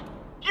God.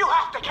 You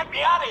have to get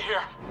me out of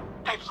here.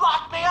 They've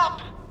locked me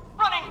up,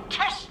 running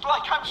tests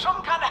like I'm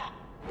some kind of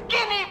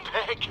guinea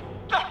pig.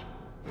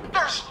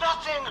 There's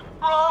nothing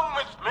wrong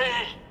with me.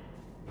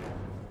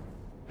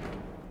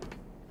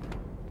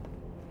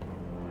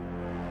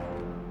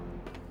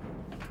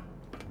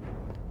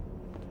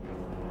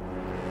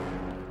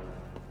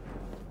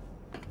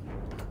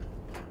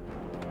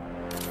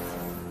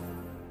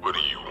 What do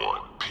you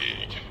want,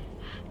 pig?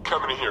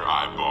 Coming in here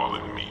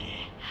eyeballing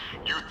me.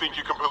 You think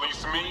you can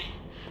police me?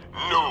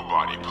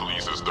 Nobody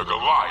polices the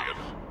Goliath.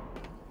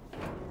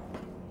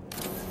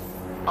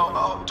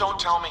 Oh, don't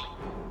tell me.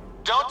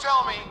 Don't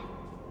tell me.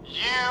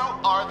 You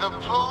are the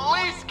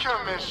police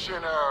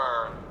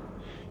commissioner!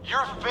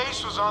 Your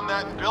face was on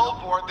that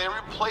billboard they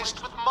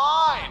replaced with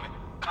mine!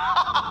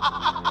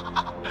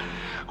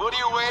 What are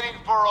you waiting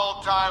for,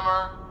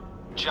 old-timer?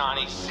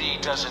 Johnny C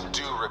doesn't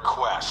do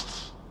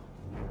requests.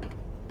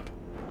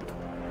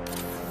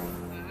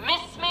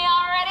 Miss me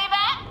already,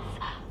 Bats?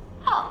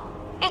 Oh,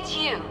 it's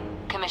you,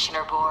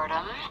 Commissioner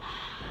Boredom.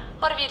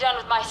 What have you done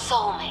with my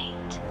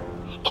soulmate?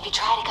 If you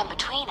try to come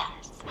between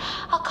us,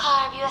 I'll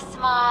carve you a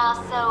smile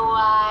so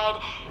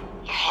wide,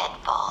 your head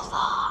falls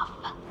off.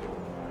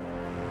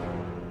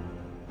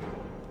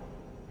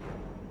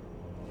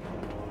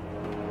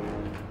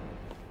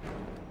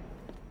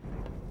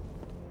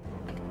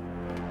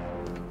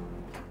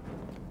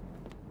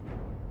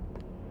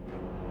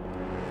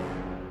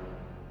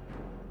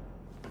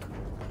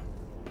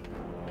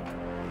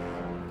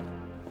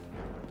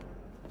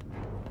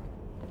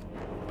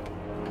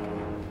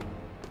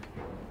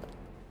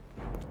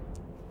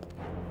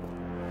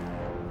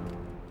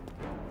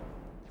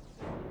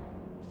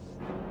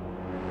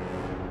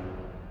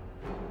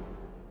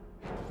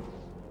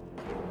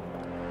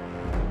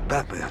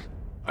 Batman.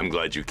 I'm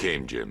glad you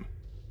came, Jim.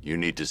 You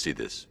need to see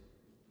this.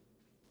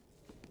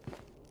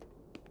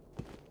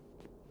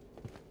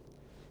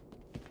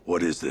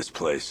 What is this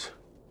place?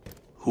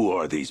 Who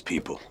are these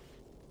people?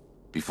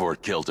 Before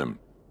it killed him,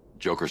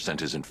 Joker sent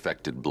his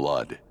infected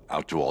blood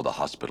out to all the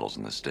hospitals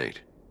in the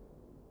state.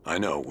 I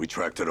know, we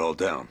tracked it all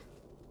down.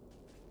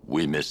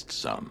 We missed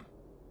some.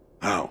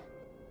 How?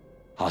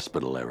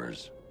 Hospital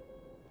errors.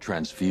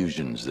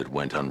 Transfusions that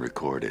went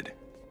unrecorded.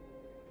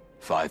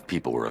 5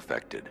 people were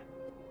affected.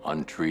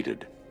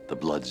 Untreated, the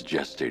blood's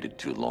gestated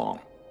too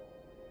long.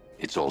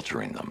 It's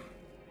altering them.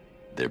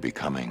 They're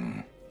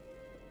becoming...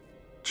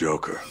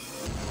 Joker.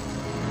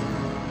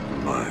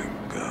 My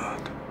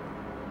God.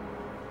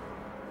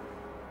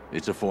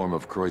 It's a form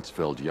of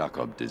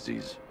Creutzfeldt-Jakob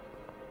disease,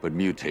 but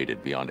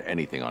mutated beyond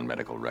anything on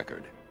medical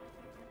record.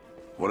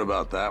 What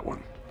about that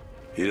one?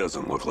 He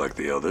doesn't look like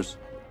the others.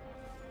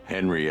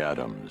 Henry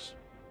Adams.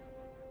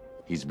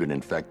 He's been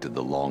infected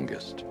the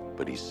longest,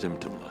 but he's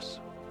symptomless.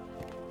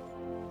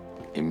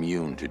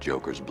 Immune to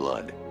Joker's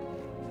blood.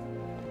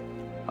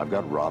 I've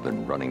got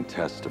Robin running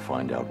tests to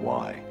find out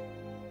why.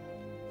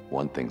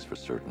 One thing's for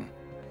certain.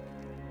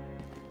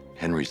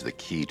 Henry's the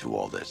key to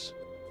all this.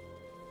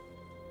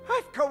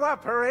 I've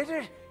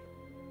cooperated.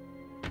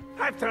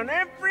 I've done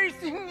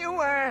everything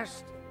you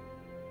asked.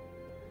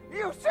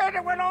 You said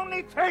it would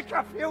only take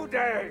a few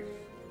days.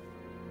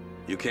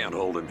 You can't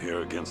hold him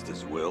here against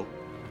his will.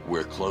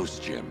 We're close,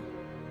 Jim.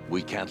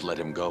 We can't let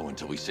him go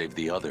until we save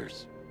the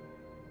others.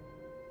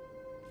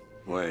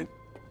 Wait.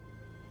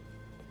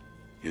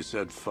 You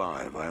said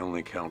 5. I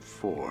only count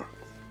 4.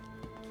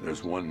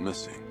 There's one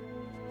missing.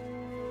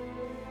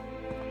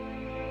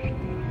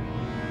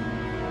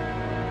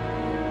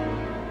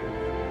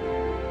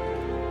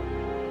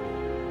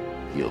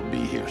 He'll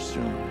be here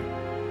soon.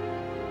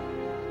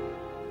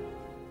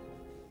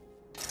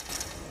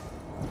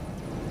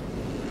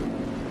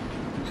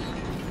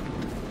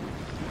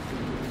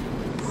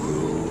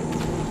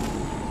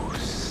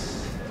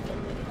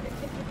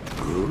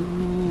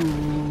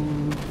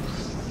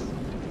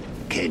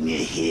 Can you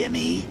hear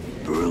me,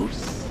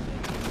 Bruce?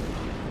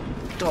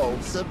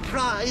 Don't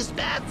surprise,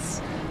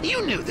 Bats.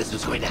 You knew this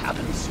was going to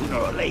happen sooner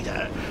or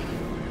later.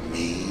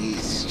 Me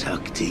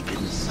stuck deep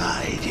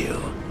inside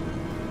you.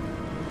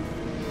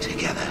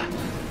 Together,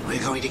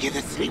 we're going to give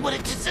the city what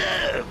it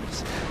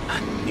deserves.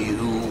 A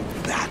new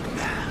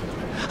Batman.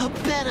 A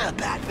better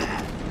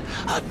Batman.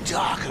 A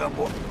darker,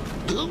 more...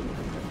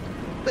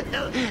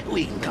 Well,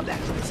 we can come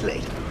back to this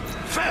later.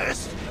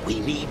 First, we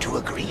need to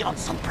agree on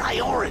some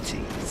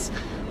priorities.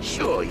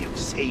 Sure, you've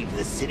saved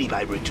the city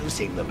by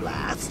reducing the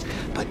blast,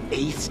 but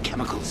Ace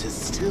Chemicals is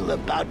still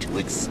about to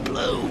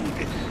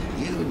explode.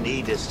 You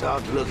need to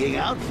start looking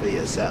out for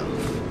yourself.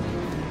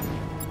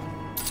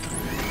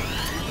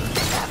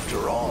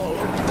 After all,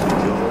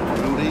 you're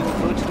rooting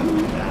for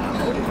 2 now.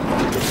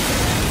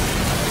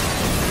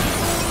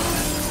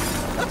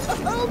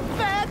 Oh,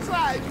 Bats,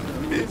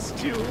 I've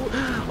missed you.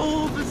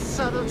 All the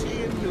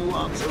subtlety and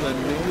nuance of a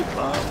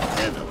napalm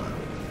enema.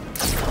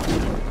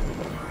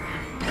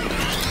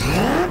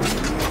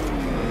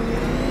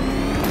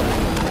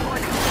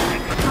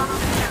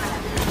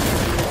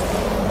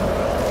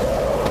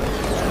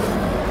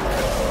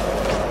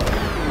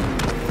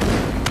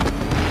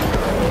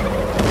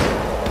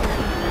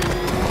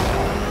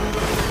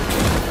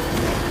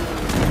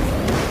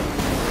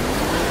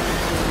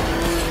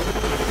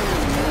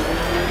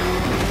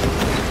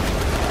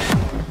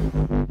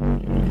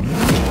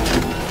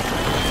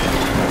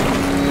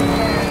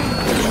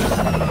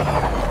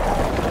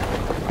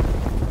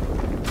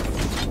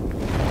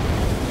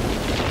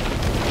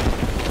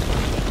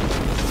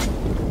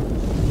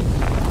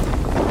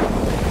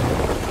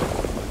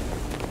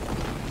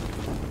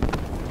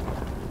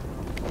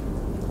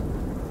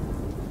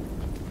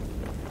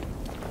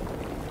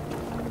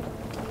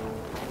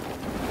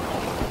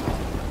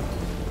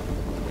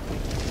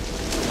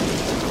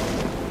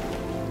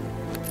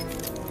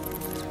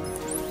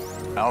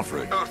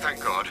 Alfred. Oh,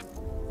 thank God.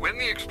 When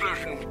the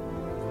explosion...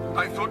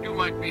 I thought you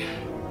might be...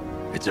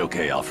 It's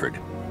okay, Alfred.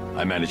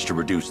 I managed to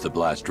reduce the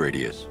blast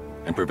radius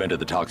and prevented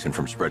the toxin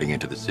from spreading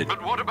into the city.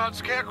 But what about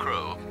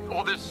Scarecrow?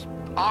 Or this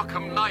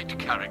Arkham Knight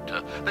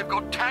character? They've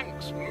got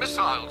tanks,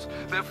 missiles.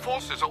 Their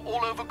forces are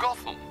all over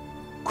Gotham.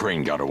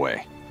 Crane got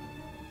away.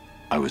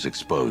 I was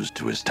exposed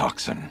to his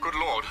toxin. Good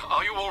Lord,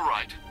 are you all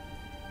right?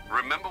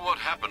 Remember what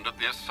happened at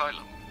the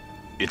asylum?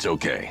 It's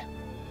okay.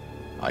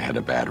 I had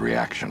a bad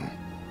reaction.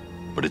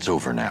 But it's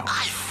over now.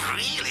 I've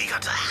really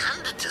got to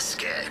hand it to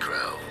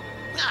Scarecrow.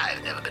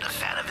 I've never been a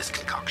fan of his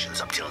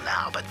concoctions up till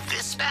now, but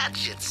this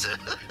batch, it's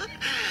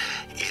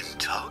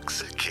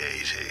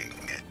intoxicating.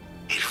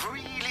 It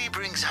really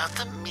brings out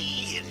the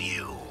me in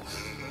you.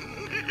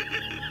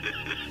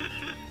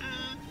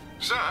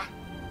 Sir,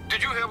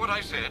 did you hear what I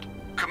said?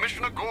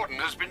 Commissioner Gordon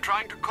has been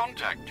trying to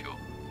contact you.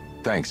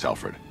 Thanks,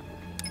 Alfred.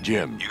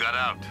 Jim. You got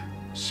out.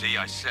 See,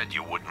 I said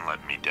you wouldn't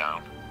let me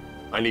down.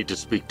 I need to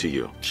speak to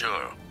you.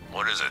 Sure.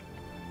 What is it?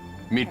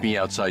 Meet me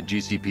outside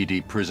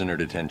GCPD prisoner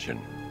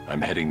detention. I'm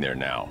heading there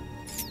now.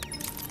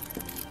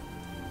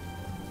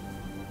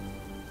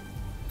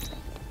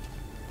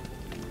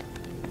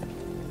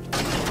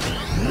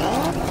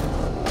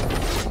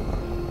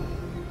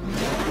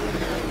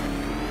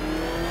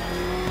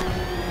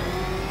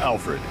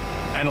 Alfred,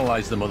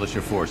 analyze the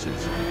militia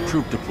forces,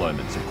 troop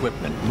deployments,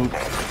 equipment, move...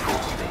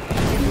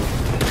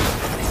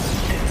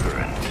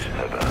 Different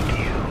about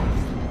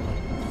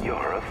you.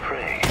 You're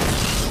afraid.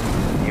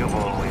 You've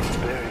always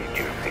buried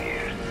your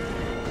fears.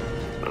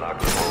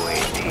 Locked them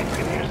away deep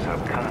in your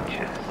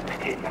subconscious,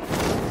 hidden.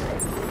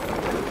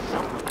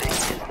 Something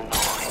is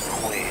gnawing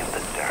away in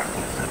the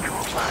darkness of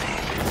your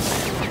mind.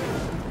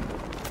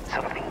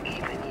 Something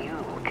even you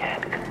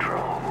can't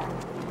control.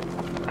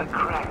 The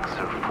cracks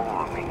are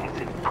forming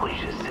as it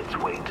pushes its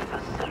way to the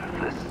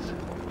surface.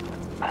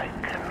 I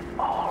can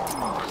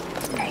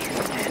almost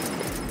taste it.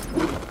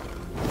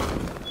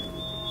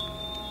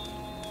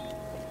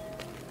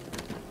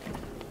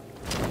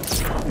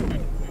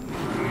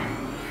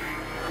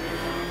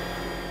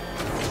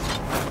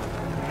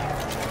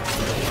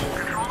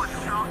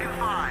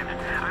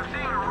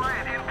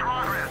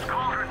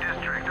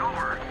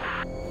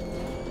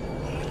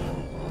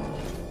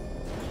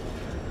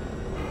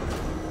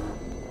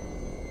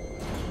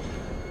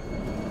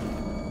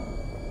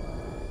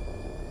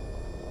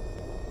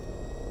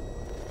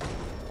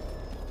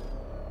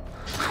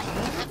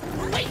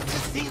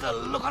 The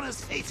look on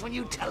his face when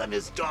you tell him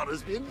his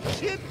daughter's been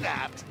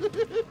kidnapped.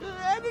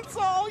 And it's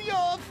all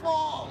your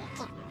fault.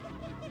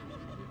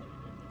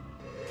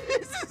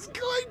 This is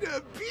going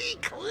to be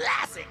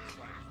classic.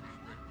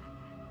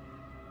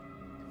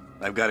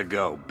 I've got to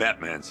go.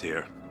 Batman's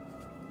here.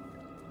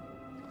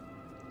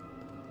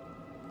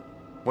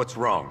 What's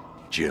wrong,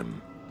 Jim?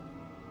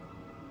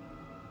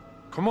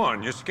 Come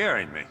on, you're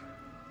scaring me.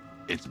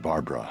 It's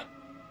Barbara.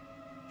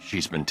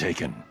 She's been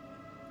taken.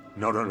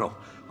 No.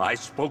 I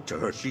spoke to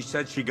her. She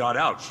said she got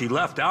out. She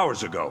left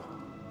hours ago.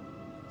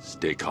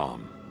 Stay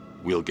calm.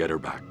 We'll get her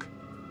back.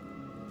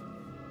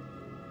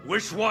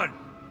 Which one?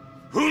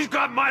 Who's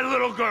got my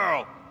little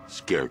girl?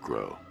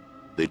 Scarecrow.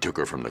 They took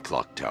her from the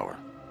clock tower.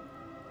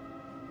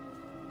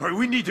 Hurry,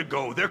 we need to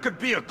go. There could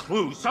be a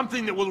clue,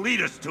 something that will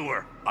lead us to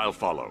her. I'll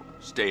follow.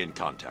 Stay in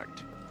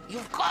contact.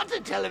 You've got to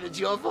tell him it's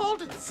your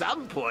fault at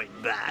some point,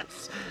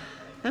 Bats.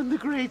 And the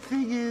great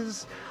thing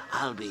is,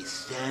 I'll be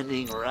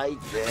standing right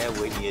there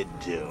when you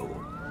do.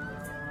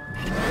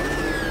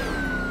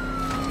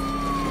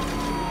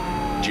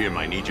 Jim,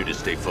 I need you to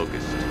stay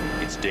focused.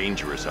 It's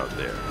dangerous out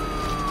there.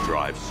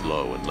 Drive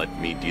slow and let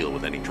me deal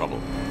with any trouble.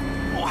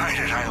 Why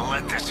did I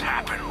let this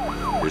happen?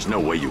 There's no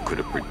way you could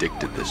have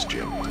predicted this,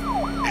 Jim.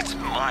 It's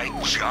my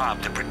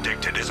job to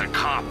predict it as a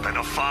cop and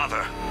a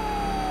father.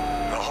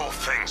 The whole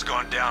thing's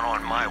gone down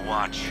on my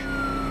watch.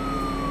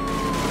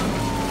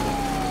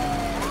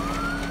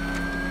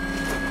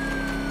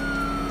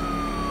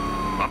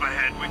 Up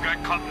ahead, we've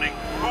got company.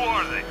 Who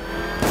are they?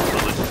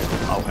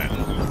 I'll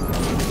handle it.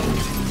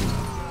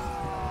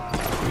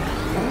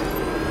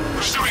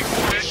 Pursuing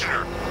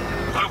Commissioner.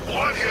 I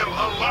want him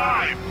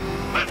alive.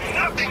 Let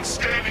nothing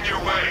stand in your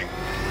way.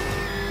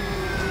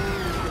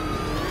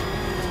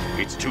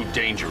 It's too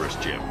dangerous,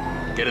 Jim.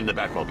 Get in the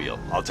Batmobile.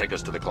 I'll take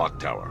us to the clock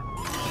tower.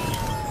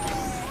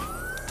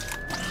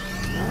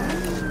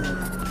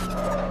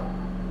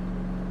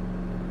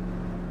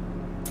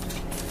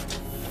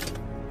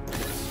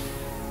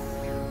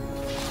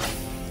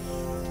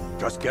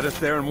 Just get us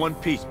there in one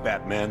piece,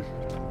 Batman.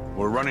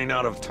 We're running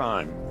out of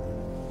time.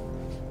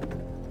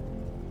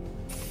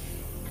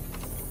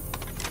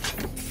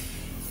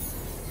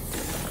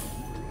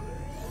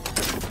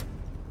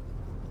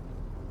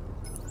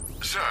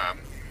 Sir,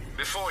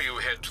 before you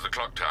head to the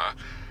clock tower,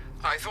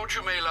 I thought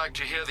you may like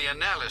to hear the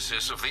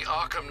analysis of the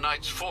Arkham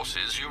Knight's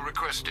forces you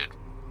requested.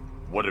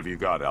 What have you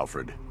got,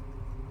 Alfred?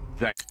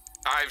 Thanks.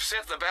 I've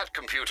set the Bat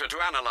computer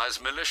to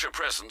analyze militia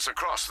presence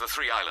across the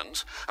 3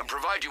 islands and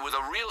provide you with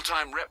a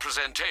real-time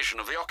representation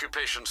of the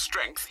occupation's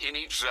strength in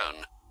each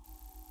zone.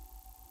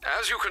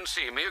 As you can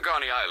see,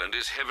 Miagani Island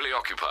is heavily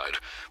occupied,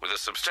 with a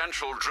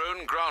substantial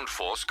drone ground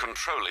force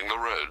controlling the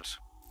roads.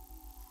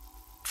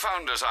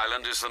 Founders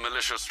Island is the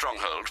militia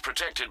stronghold,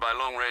 protected by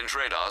long-range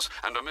radars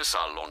and a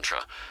missile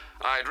launcher.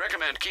 I'd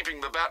recommend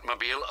keeping the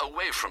Batmobile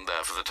away from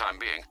there for the time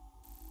being.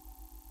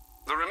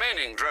 The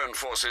remaining drone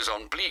forces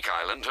on Bleak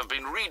Island have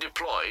been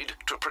redeployed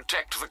to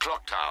protect the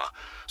clock tower,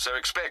 so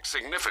expect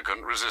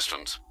significant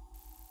resistance.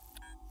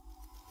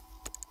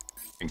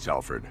 Thanks,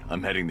 Alfred.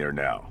 I'm heading there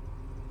now.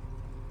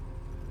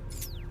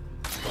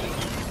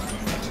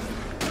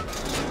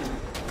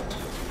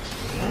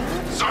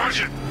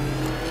 Sergeant!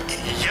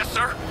 Yes,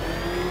 sir?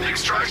 The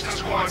extraction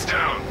squad's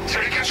down.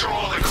 Take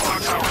control of the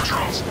clock tower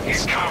drones.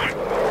 He's coming.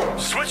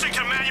 Switching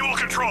to manual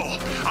control.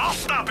 I'll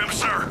stop him,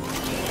 sir.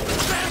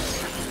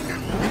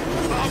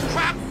 Oh,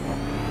 crap!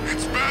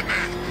 It's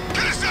Batman!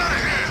 Get us out of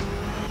here!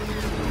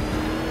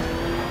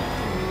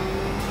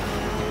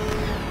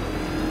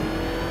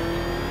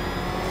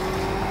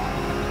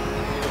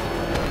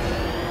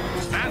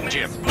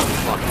 Jim, the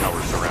clock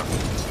tower's surrounded.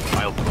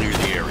 I'll clear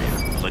the area.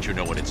 I'll let you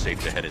know when it's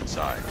safe to head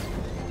inside.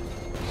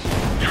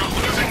 You're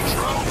losing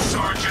drones,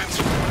 Sergeant!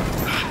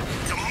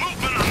 The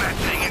movement on that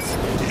thing,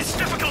 it's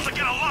difficult to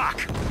get a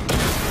lock.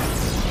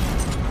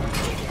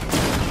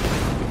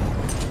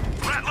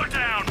 Rat, look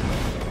down.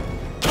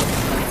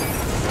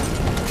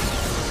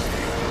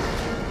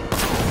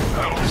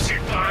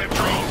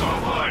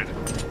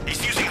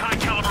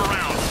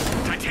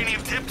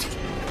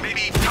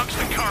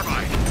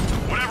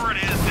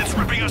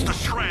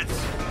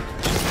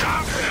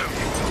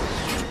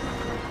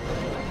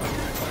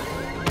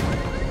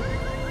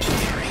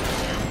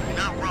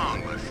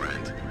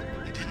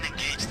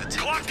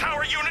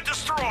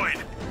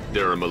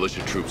 There are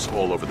militia troops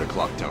all over the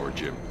clock tower,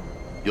 Jim.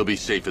 You'll be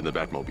safe in the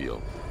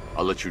Batmobile.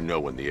 I'll let you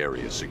know when the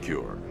area is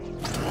secure.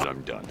 And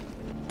I'm done.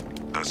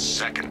 The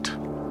second.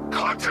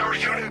 Clock tower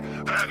unit,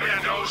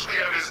 Batman knows we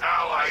have his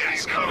ally and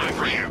he's coming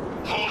for you.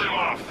 Hold him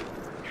off.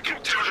 You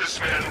can do this,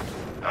 man.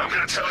 I'm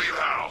gonna tell you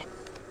how.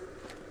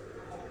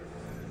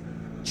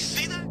 You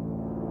see that?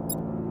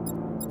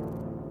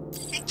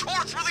 He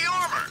tore through the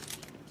armor!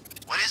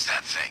 What is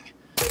that thing?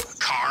 A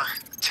car?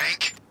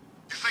 Tank?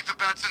 You think the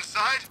Bat's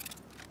inside?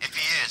 If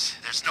he is,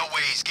 there's no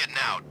way he's getting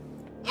out.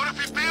 What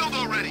if he bailed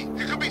already?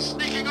 He could be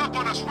sneaking up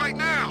on us right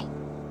now.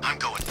 I'm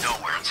going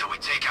nowhere until we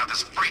take out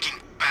this freaking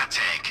Bat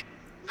tank.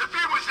 If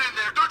he was in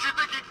there, don't you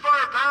think he'd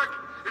fire back?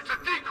 It's a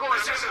decoy.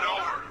 This isn't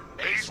over.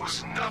 Ace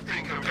was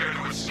nothing compared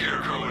to what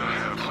Scarecrow and I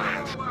have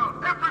planned.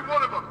 Every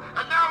one of them,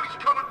 and now he's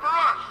coming for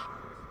us.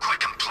 Quit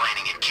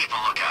complaining and keep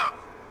a lookout.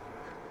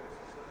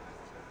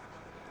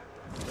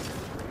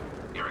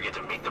 You ever get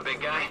to meet the big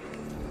guy?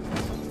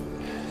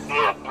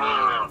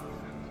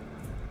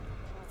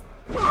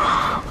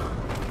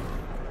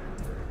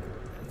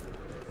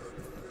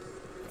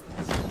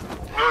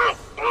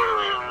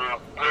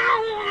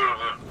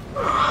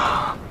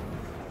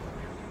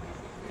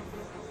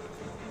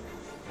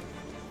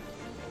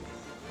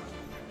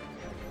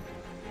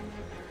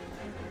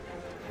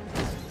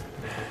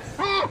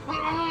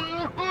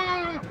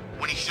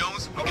 When he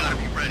shows, we gotta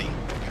be ready.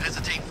 You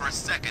hesitate for a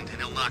second and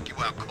he'll knock you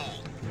out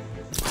cold.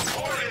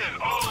 Pour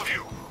in, all of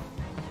you.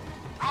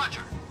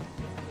 Roger.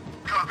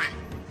 Copy.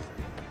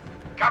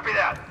 Copy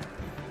that.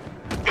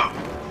 Go.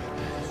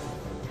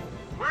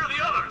 Where are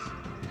the others?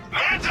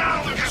 Man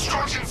down the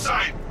construction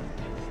site.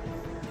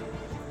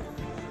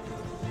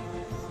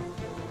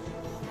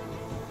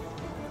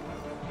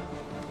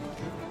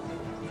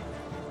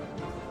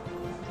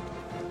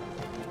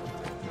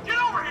 Get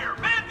over here,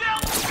 man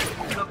down.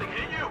 Nothing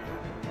hit you.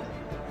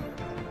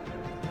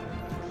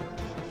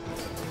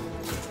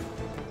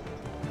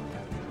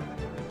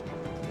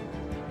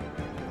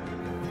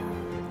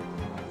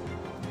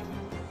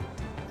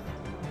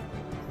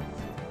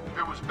 If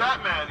it was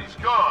Batman, he's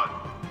gone.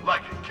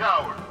 Like a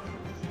coward.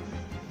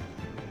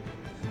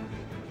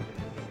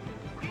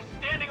 What are you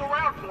standing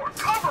around for?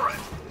 Cover it!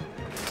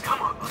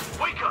 Come on,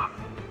 wake up!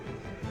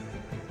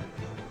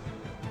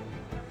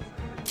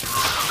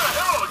 What the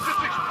hell? It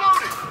just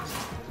exploded!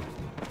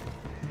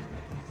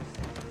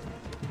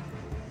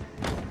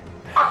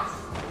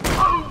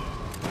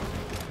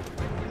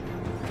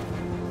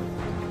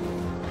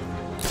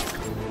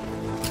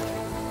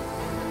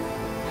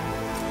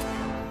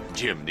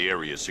 Jim, the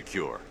area is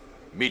secure.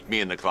 Meet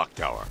me in the clock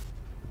tower.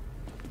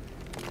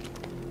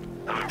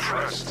 I'm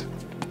impressed.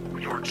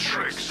 Your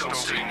tricks don't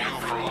seem new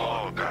for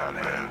long,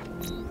 Batman.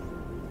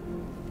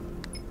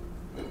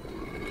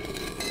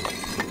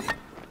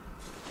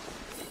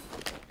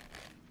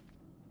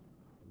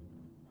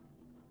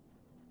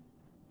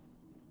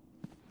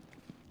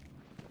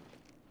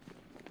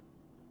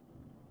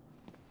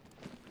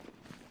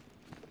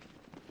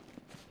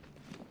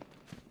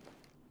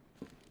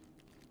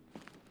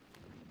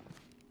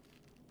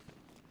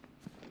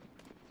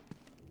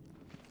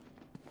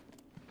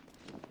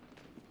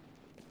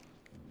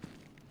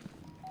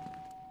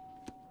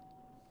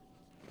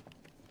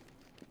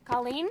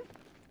 Colleen?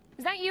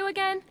 Is that you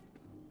again?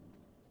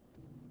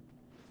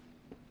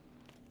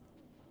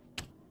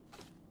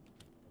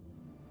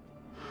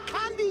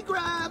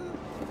 Candygram!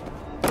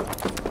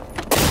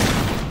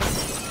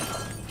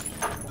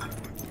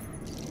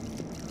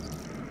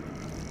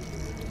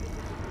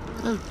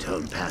 Oh,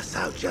 don't pass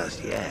out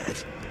just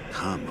yet.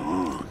 Come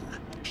on.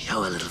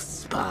 Show a little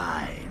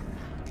spine.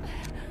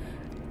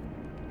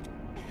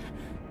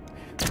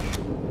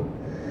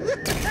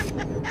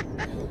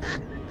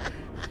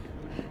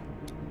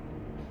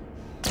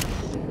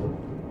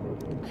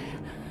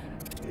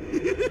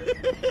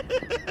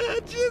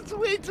 Just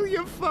wait till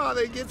your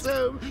father gets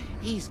home.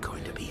 He's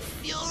going to be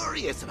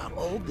furious about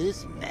all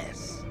this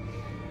mess.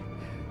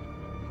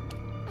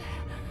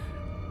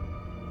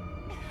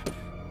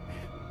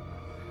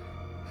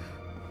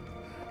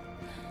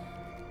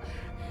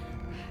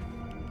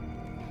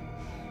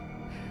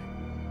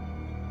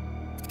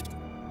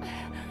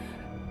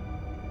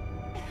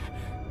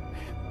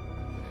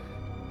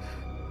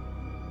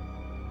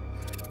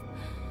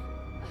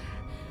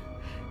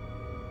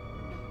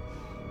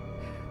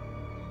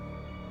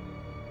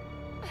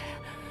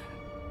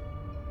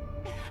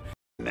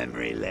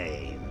 Memory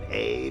lane,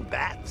 eh,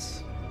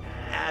 Bats?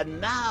 And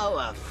now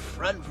a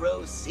front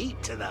row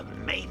seat to the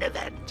main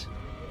event.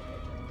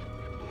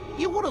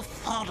 You would have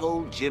thought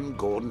old Jim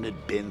Gordon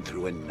had been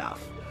through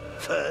enough.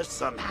 First,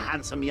 some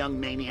handsome young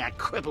maniac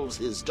cripples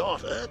his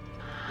daughter.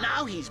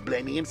 Now he's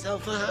blaming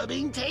himself for her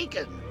being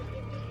taken.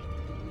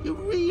 You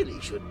really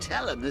should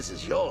tell him this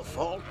is your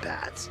fault,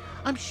 Bats.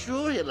 I'm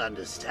sure he'll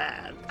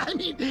understand. I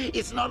mean,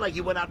 it's not like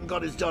you went out and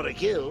got his daughter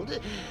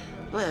killed.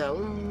 Well,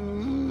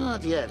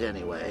 not yet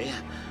anyway.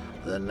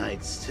 The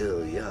night's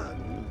still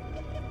young.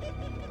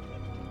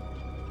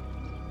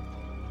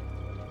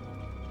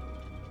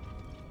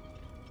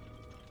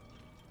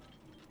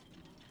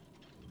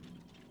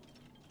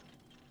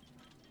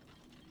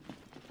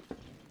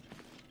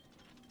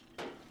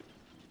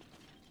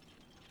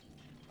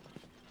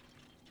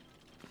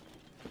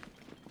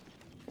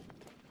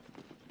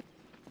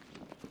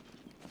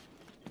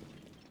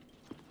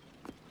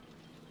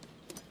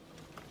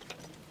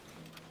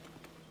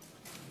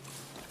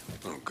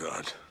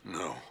 God,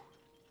 no.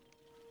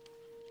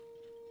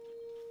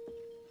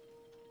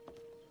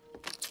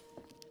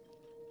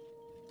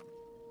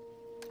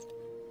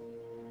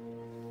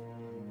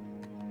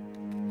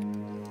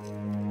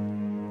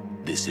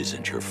 This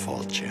isn't your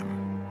fault, Jim.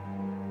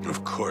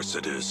 Of course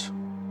it is.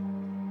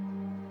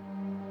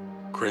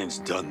 Crane's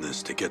done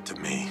this to get to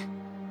me.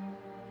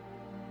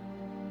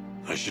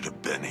 I should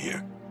have been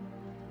here.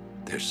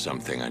 There's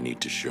something I need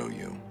to show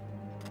you.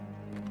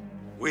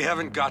 We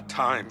haven't got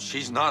time.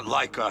 She's not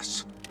like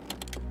us.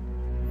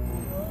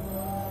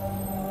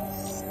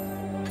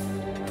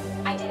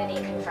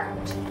 Identity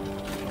confirmed.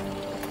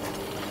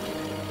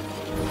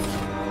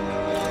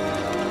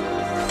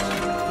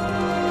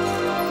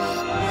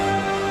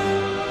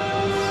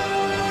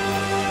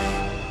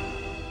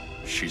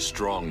 She's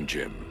strong,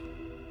 Jim.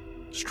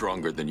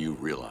 Stronger than you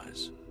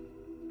realize.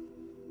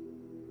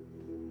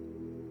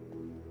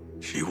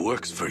 She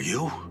works for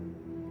you?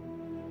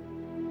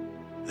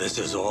 This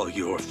is all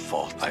your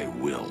fault. I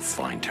will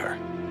find her.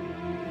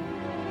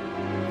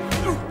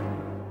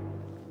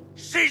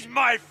 She's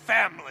my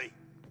family!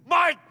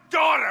 My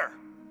daughter!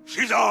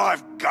 She's all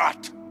I've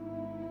got!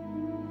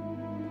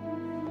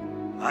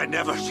 I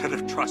never should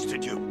have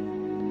trusted you.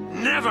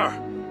 Never!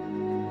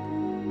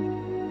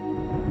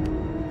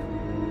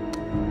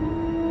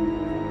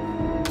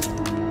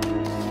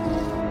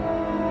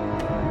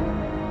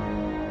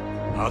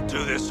 I'll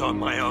do this on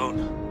my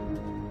own.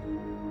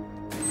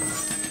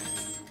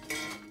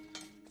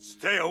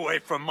 Stay away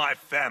from my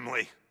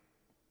family.